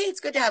it's okay, it's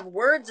good to have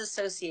words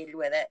associated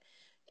with it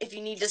if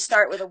you need to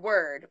start with a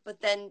word, but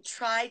then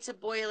try to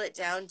boil it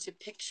down to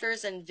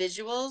pictures and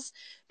visuals,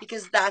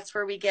 because that's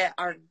where we get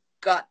our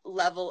gut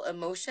level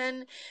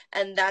emotion,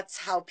 and that's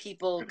how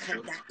people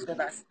connect with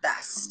us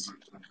best.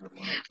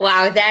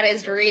 Wow, that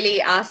is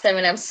really awesome.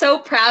 And I'm so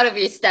proud of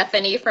you,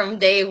 Stephanie, from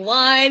day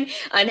one,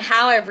 on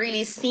how I've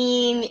really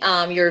seen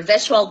your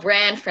visual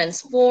brand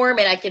transform.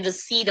 And I can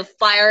just see the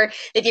fire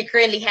that you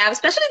currently have,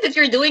 especially that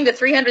you're doing the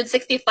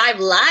 365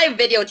 live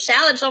video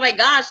challenge. Oh my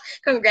gosh,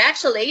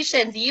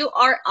 congratulations. You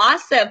are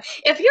awesome.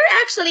 If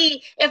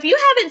you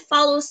haven't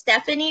followed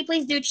Stephanie,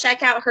 please do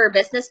check out her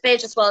business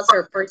page as well as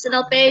her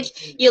personal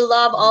page. You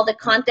love all the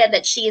content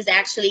that she is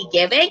actually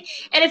giving.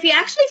 And if you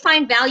actually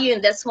find value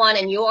in this one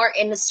and you are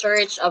in the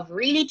search of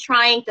really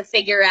trying to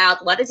figure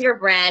out what is your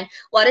brand,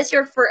 what is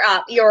your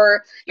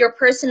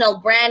personal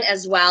brand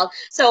as well.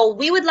 So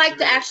we would like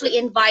to actually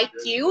invite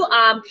you.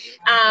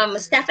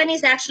 Stephanie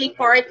is actually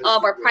part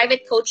of our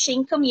private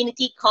coaching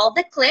community called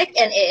The Click,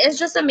 and it is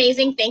just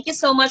amazing. Thank you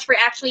so much for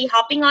actually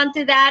hopping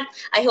onto that.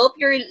 I hope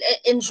you're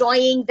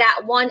enjoying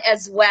that one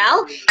as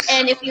well.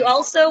 And if you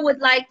also would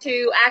like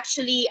to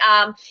actually,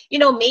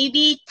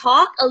 maybe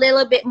talk a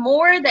little bit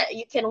more that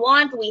you can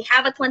want, we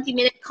have a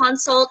 20-minute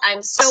consult.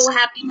 I'm so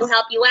happy to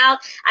help you out.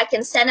 I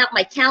can send out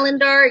my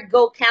calendar,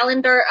 go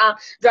calendar,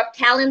 drop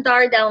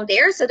calendar down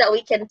there so that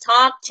we can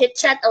talk, chit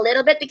chat a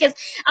little bit. Because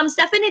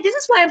Stephanie, this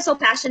is why I'm so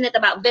passionate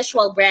about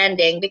visual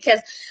branding, because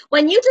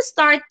when you just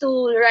start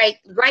to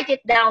write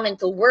it down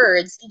into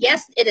words,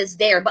 yes, it is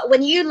there. But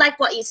when you, like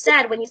what you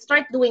said, when you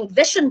start doing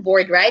vision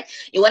board, right?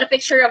 You want a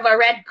picture of a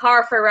red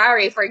car,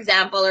 Ferrari, for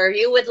example, or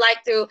you would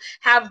like to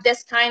have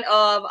this kind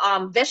of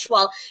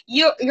visual.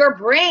 Your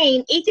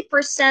brain,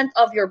 80%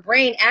 of your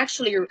brain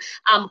actually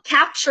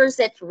captures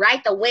it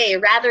right away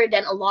rather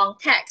than a long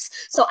text.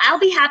 So I'll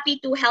be happy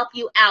to help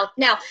you out.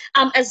 Now,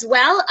 as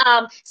well,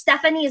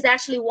 Stephanie is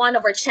actually one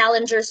of our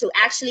challengers who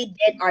actually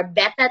did our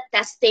beta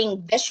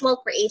testing visual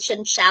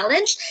creation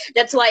challenge.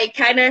 That's why I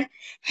kind of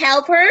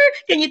help her.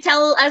 Can you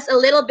tell us a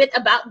little bit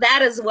about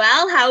that as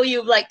well? How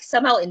you've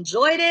somehow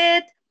enjoyed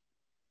it?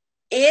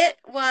 It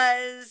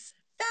was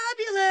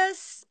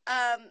fabulous.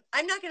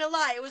 I'm not gonna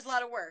lie, it was a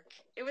lot of work.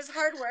 It was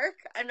hard work.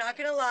 I'm not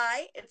gonna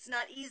lie. It's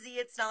not easy.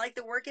 It's not like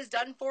the work is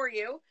done for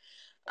you.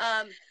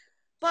 Um,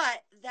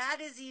 but that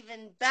is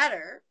even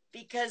better,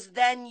 because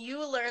then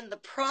you learn the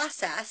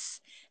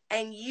process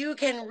and you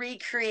can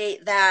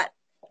recreate that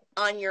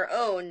on your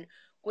own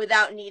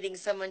without needing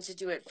someone to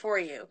do it for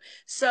you.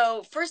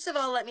 So, first of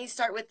all, let me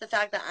start with the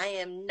fact that I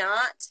am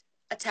not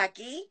a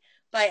techie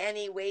by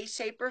any way,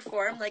 shape, or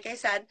form. Like I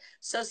said,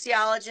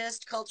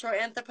 sociologist, cultural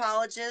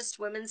anthropologist,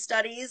 women's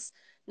studies.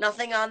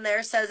 Nothing on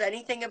there says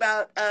anything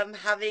about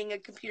having a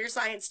computer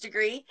science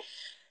degree.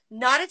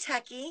 Not a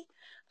techie.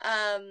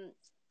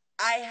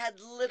 I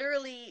had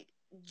literally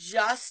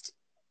just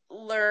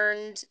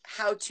learned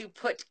how to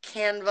put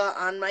Canva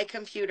on my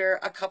computer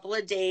a couple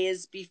of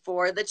days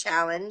before the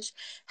challenge,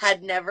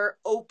 had never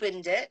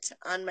opened it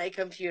on my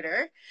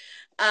computer.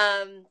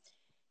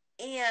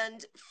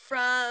 And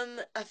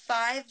from a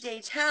 5-day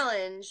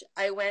challenge,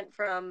 I went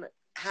from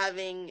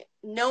having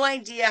no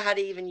idea how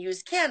to even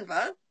use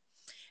Canva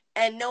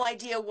and no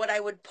idea what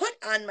I would put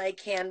on my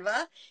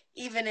Canva,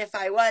 even if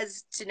I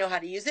was to know how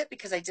to use it,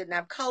 because I didn't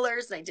have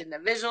colors and I didn't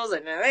have visuals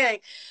and everything.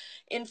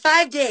 In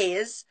 5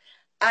 days,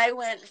 I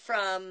went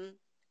from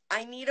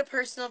I need a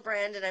personal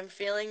brand and I'm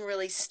feeling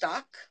really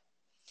stuck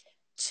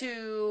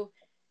to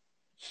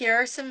here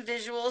are some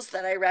visuals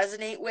that I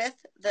resonate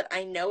with, that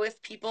I know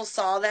if people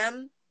saw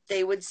them,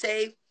 they would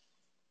say,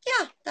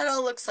 yeah, that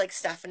all looks like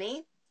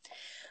Stephanie.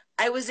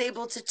 I was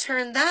able to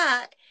turn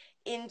that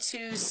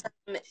into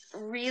some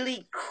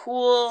really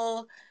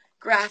cool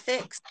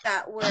graphics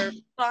that were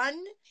fun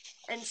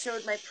and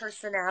showed my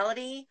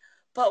personality,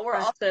 but were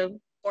also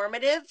Awesome.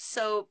 informative.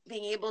 So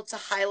being able to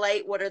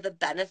highlight what are the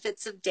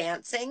benefits of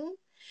dancing,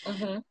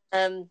 Mm-hmm.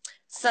 um,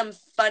 some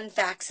fun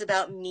facts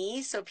about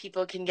me so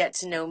people can get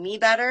to know me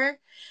better,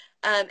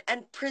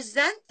 and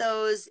present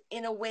those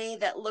in a way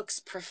that looks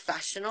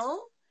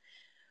professional,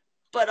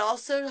 but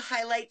also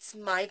highlights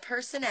my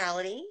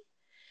personality,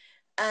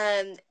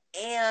 um,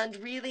 and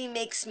really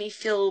makes me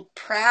feel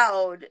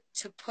proud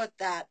to put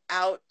that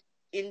out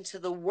into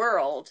the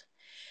world.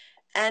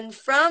 And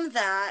from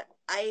that,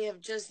 I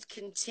have just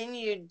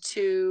continued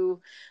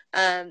to,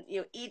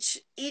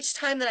 each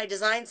time that I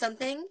design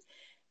something,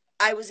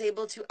 I was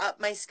able to up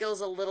my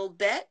skills a little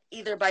bit,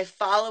 either by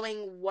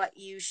following what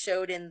you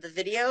showed in the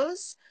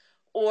videos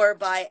or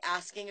by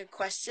asking a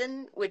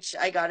question, which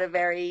I got a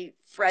very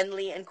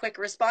friendly and quick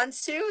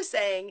response to,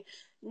 saying,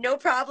 no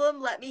problem,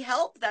 let me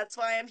help. That's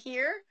why I'm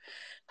here.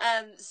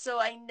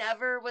 So I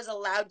never was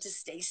allowed to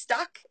stay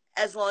stuck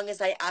as long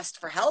as I asked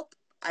for help.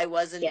 I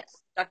wasn't Yes.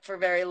 stuck for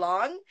very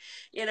long.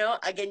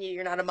 Again,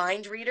 you're not a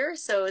mind reader.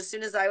 So as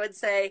soon as I would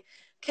say,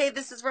 okay,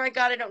 this is where I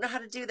don't know how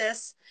to do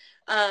this,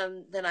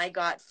 then I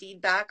got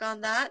feedback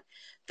on that.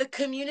 The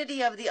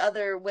community of the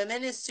other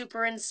women is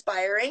super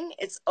inspiring.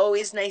 It's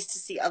always nice to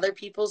see other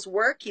people's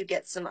work. You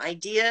get some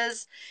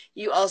ideas.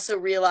 You also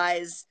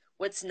realize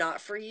what's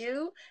not for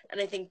you. And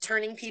I think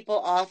turning people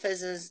off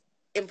is as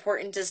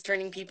important as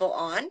turning people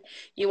on.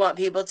 You want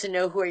people to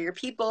know who are your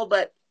people,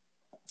 but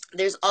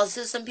there's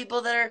also some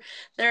people that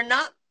are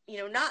not,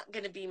 not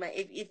going to be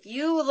if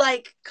you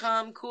like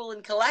calm, cool,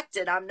 and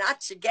collected, I'm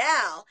not your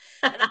gal.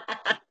 And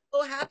I'm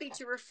so happy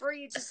to refer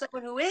you to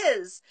someone who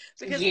is,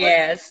 because we're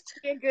Yes.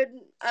 a good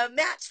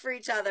match for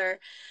each other.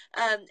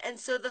 And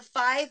so the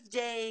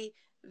 5-day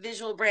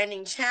visual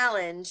branding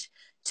challenge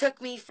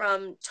took me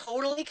from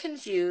totally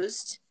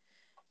confused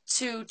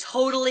to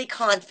totally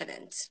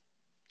confident,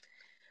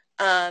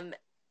 um,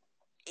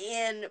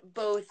 in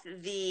both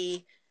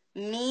the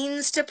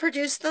means to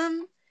produce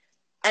them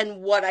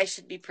and what I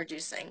should be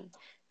producing.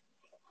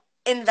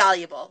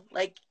 Invaluable.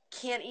 Like,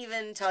 can't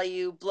even tell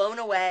you, blown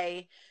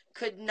away.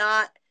 Could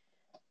not,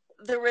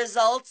 the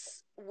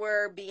results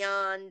were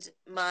beyond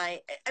I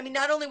mean,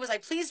 not only was I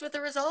pleased with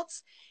the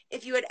results,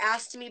 if you had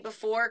asked me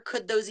before,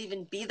 could those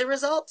even be the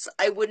results,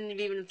 I wouldn't have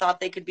even thought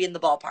they could be in the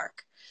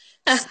ballpark.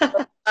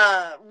 So,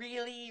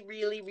 really,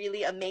 really,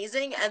 really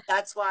amazing. And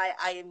that's why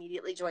I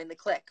immediately joined the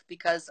clique,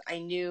 because I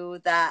knew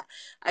that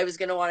I was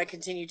going to want to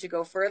continue to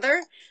go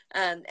further,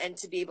 and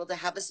to be able to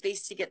have a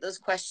space to get those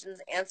questions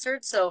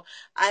answered. So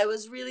I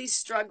was really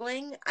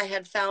struggling. I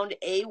had found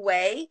a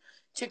way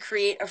to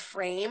create a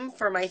frame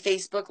for my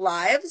Facebook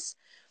Lives,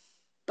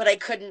 but I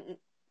couldn't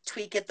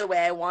tweak it the way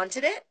I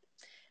wanted it.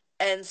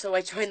 And so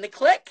I joined the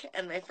clique,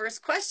 and my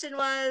first question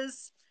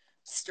was,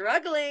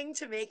 struggling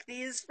to make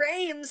these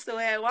frames the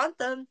way I want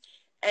them.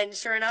 And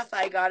sure enough,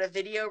 I got a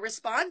video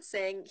response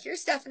saying, here,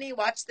 Stephanie,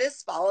 watch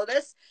this, follow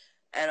this.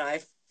 And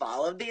I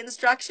followed the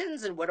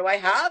instructions. And what do I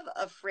have?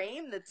 A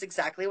frame that's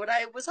exactly what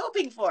I was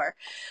hoping for.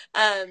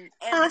 And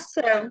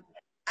Awesome.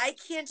 I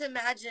can't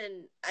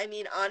imagine. I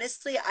mean,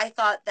 honestly, I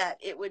thought that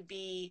it would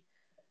be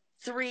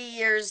 3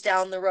 years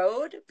down the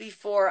road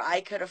before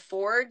I could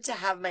afford to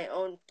have my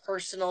own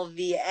personal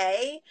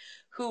VA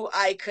who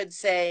I could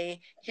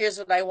say, here's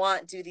what I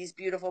want, do these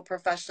beautiful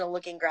professional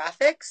looking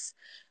graphics.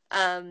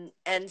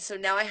 And so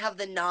now I have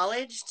the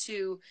knowledge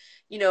to,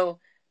 you know,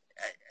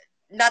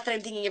 not that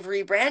I'm thinking of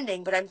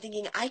rebranding, but I'm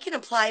thinking I can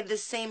apply the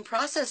same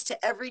process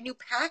to every new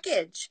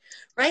package,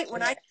 right?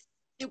 When I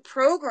new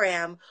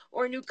program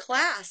or a new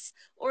class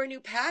or a new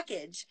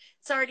package,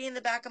 it's already in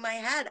the back of my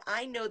head.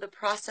 I know the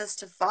process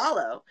to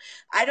follow.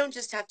 I don't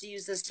just have to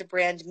use this to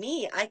brand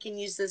me. I can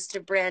use this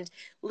to brand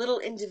little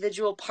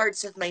individual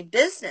parts of my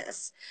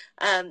business.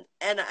 And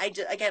I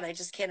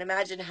just can't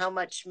imagine how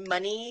much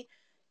money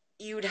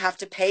you would have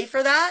to pay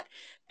for that,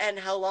 and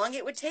how long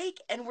it would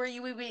take, and where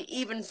you would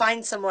even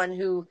find someone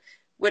who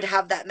would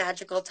have that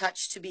magical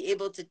touch to be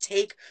able to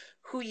take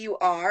who you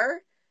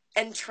are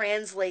and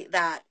translate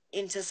that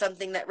into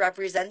something that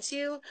represents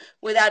you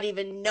without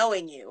even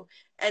knowing you.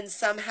 And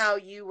somehow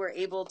you were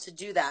able to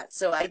do that.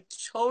 So I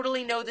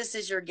totally know this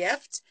is your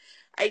gift.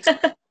 I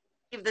totally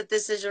believe that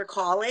this is your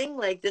calling.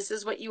 Like, this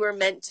is what you are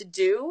meant to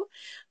do.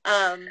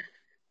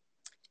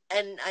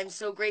 And I'm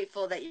so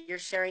grateful that you're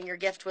sharing your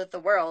gift with the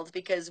world,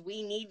 because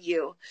we need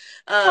you.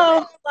 And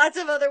Oh, lots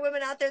of other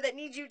women out there that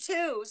need you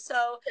too.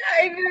 So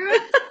I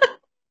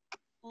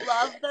know.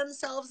 love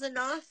themselves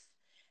enough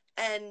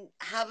and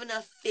have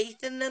enough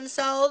faith in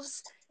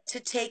themselves to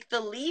take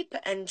the leap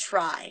and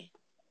try.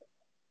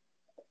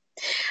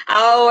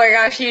 Oh my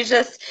gosh,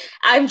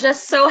 I'm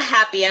just so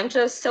happy. I'm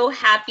just so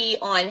happy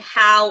on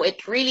how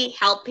it really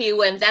helped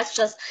you. And that's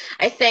just,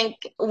 I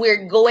think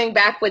we're going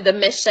back with the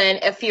mission.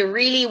 If you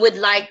really would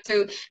like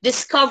to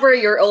discover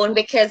your own,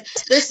 because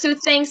there's two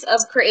things of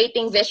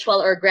creating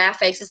visual or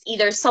graphics. It's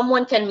either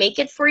someone can make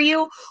it for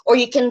you, or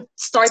you can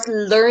start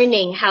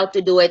learning how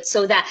to do it,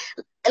 so that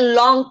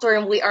long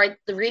term, we are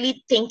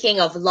really thinking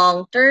of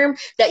long term,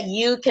 that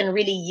you can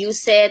really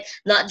use it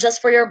not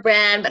just for your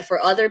brand but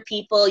for other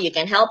people. You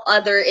can help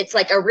other, it's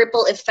like a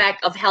ripple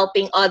effect of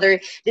helping other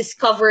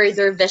discover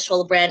their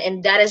visual brand,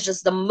 and that is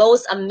just the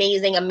most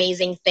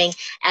amazing thing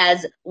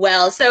as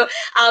well. So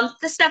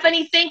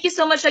Stephanie, thank you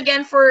so much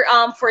again for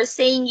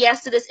saying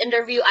yes to this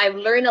interview. I've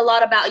learned a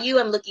lot about you.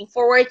 I'm looking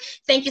forward.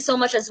 Thank you so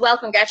much as well.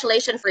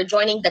 Congratulations for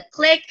joining the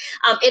Click.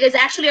 It is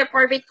actually a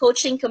private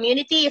coaching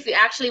community. If you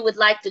actually would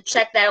like to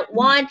check that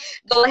one,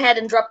 go ahead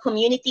and drop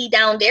community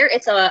down there.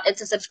 It's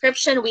a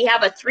subscription. We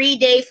have a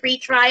 3-day free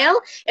trial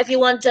if you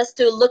want just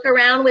to look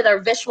around with our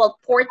visual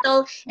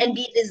portal and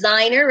be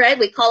designer, right?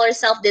 We call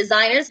ourselves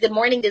designers. Good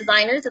morning,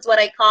 designers. That's what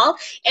I call.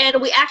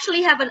 And we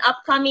actually have an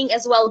upcoming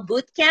as well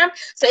boot camp.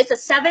 So it's a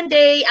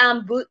 7-day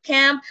boot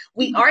camp.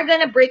 We are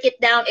gonna break it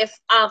down. If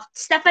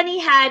Stephanie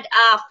had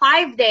a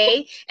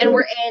 5-day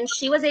and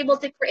she was able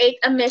to create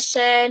a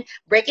mission,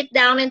 break it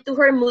down into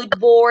her mood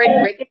board,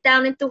 break it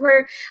down into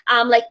her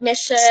like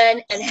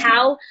mission, and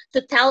how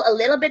to tell a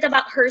little bit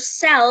about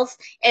herself,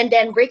 and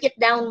then break it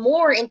down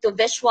more into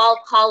visual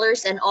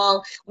colors and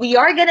all. We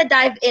are gonna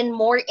dive in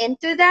more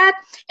into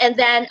that, and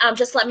then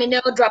just let me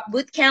know. Drop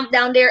bootcamp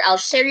down there. I'll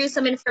share you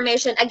some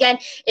information. Again,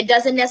 it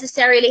doesn't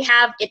necessarily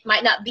have. It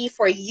might not be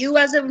for you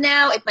as of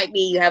now. It might be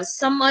you have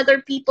some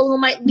other people who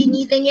might be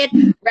needing it.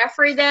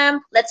 Refer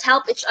them. Let's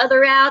help each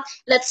other out.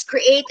 Let's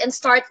create and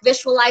start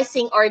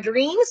visualizing our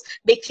dreams,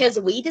 because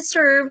we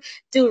deserve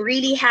to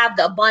really have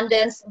the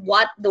abundance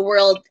what the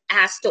world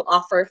has to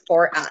offer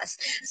for us.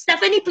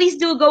 Stephanie, please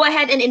do go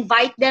ahead and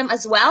invite them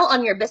as well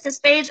on your business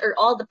page or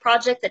all the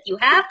projects that you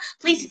have.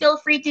 Please feel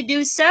free to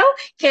do so,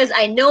 because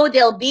I know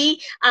they'll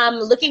be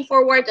looking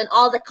forward on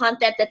all the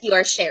content that you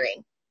are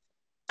sharing.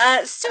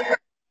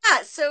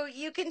 So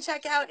you can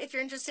check out, if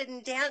you're interested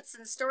in dance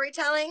and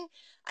storytelling,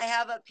 I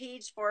have a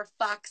page for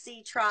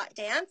Foxy Trot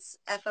Dance,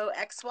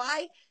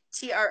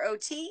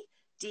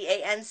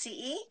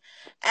 FOXYTROTDANCE.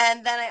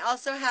 And then I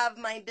also have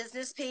my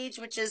business page,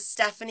 which is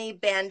Stephanie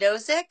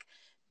Bandosik,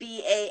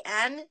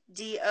 BANDOSIK,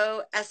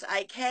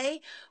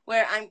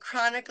 where I'm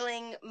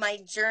chronicling my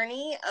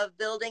journey of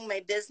building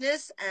my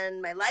business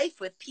and my life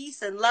with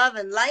peace and love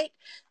and light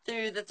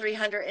through the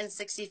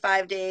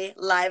 365-day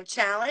live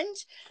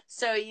challenge.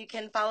 So you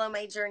can follow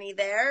my journey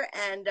there.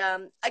 And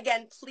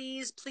again,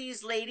 please,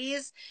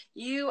 ladies,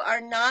 you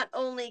are not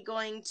only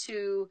going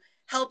to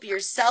help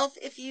yourself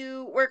if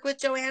you work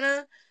with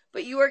Joanna,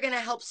 but you are going to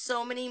help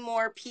so many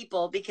more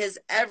people, because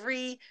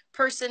every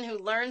person who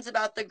learns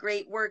about the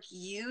great work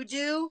you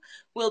do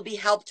will be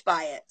helped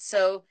by it.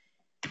 So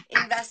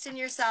invest in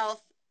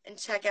yourself and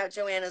check out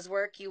Joanna's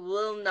work. You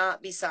will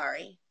not be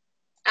sorry.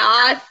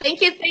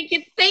 Thank you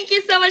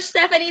so much,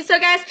 Stephanie. So,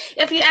 guys,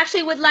 if you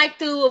actually would like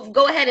to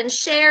go ahead and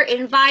share,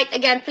 invite,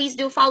 again, please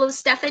do follow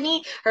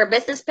Stephanie, her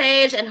business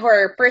page and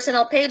her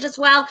personal page as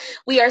well.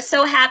 We are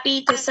so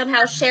happy to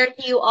somehow share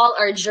to you all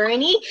our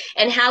journey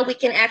and how we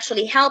can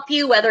actually help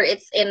you, whether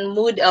it's in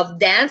mood of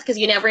dance, because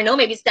you never know,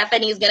 maybe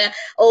Stephanie is gonna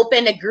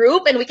open a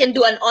group and we can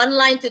do an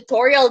online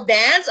tutorial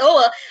dance.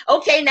 Oh,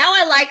 okay, now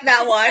I like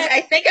that one.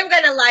 I think I'm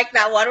gonna like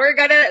that one.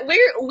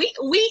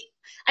 We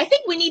I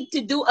think we need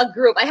to do a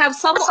group. I have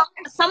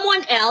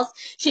someone else.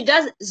 She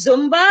does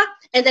Zumba,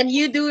 and then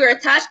you do your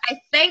touch. I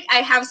think I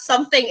have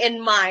something in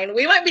mind.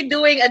 We might be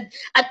doing a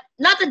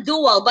not a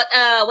duel, but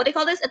what do you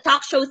call this? A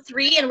talk show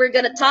 3, and we're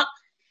gonna talk.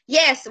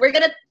 Yes, we're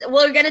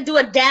gonna do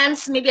a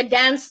dance, maybe a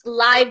dance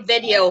live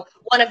video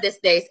one of these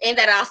days. Ain't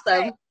that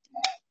awesome?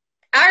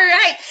 All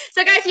right.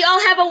 So guys, you all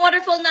have a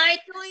wonderful night.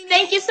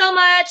 Thank you so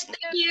much.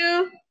 Thank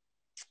you.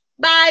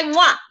 Bye.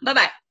 Mwah. Bye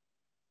bye.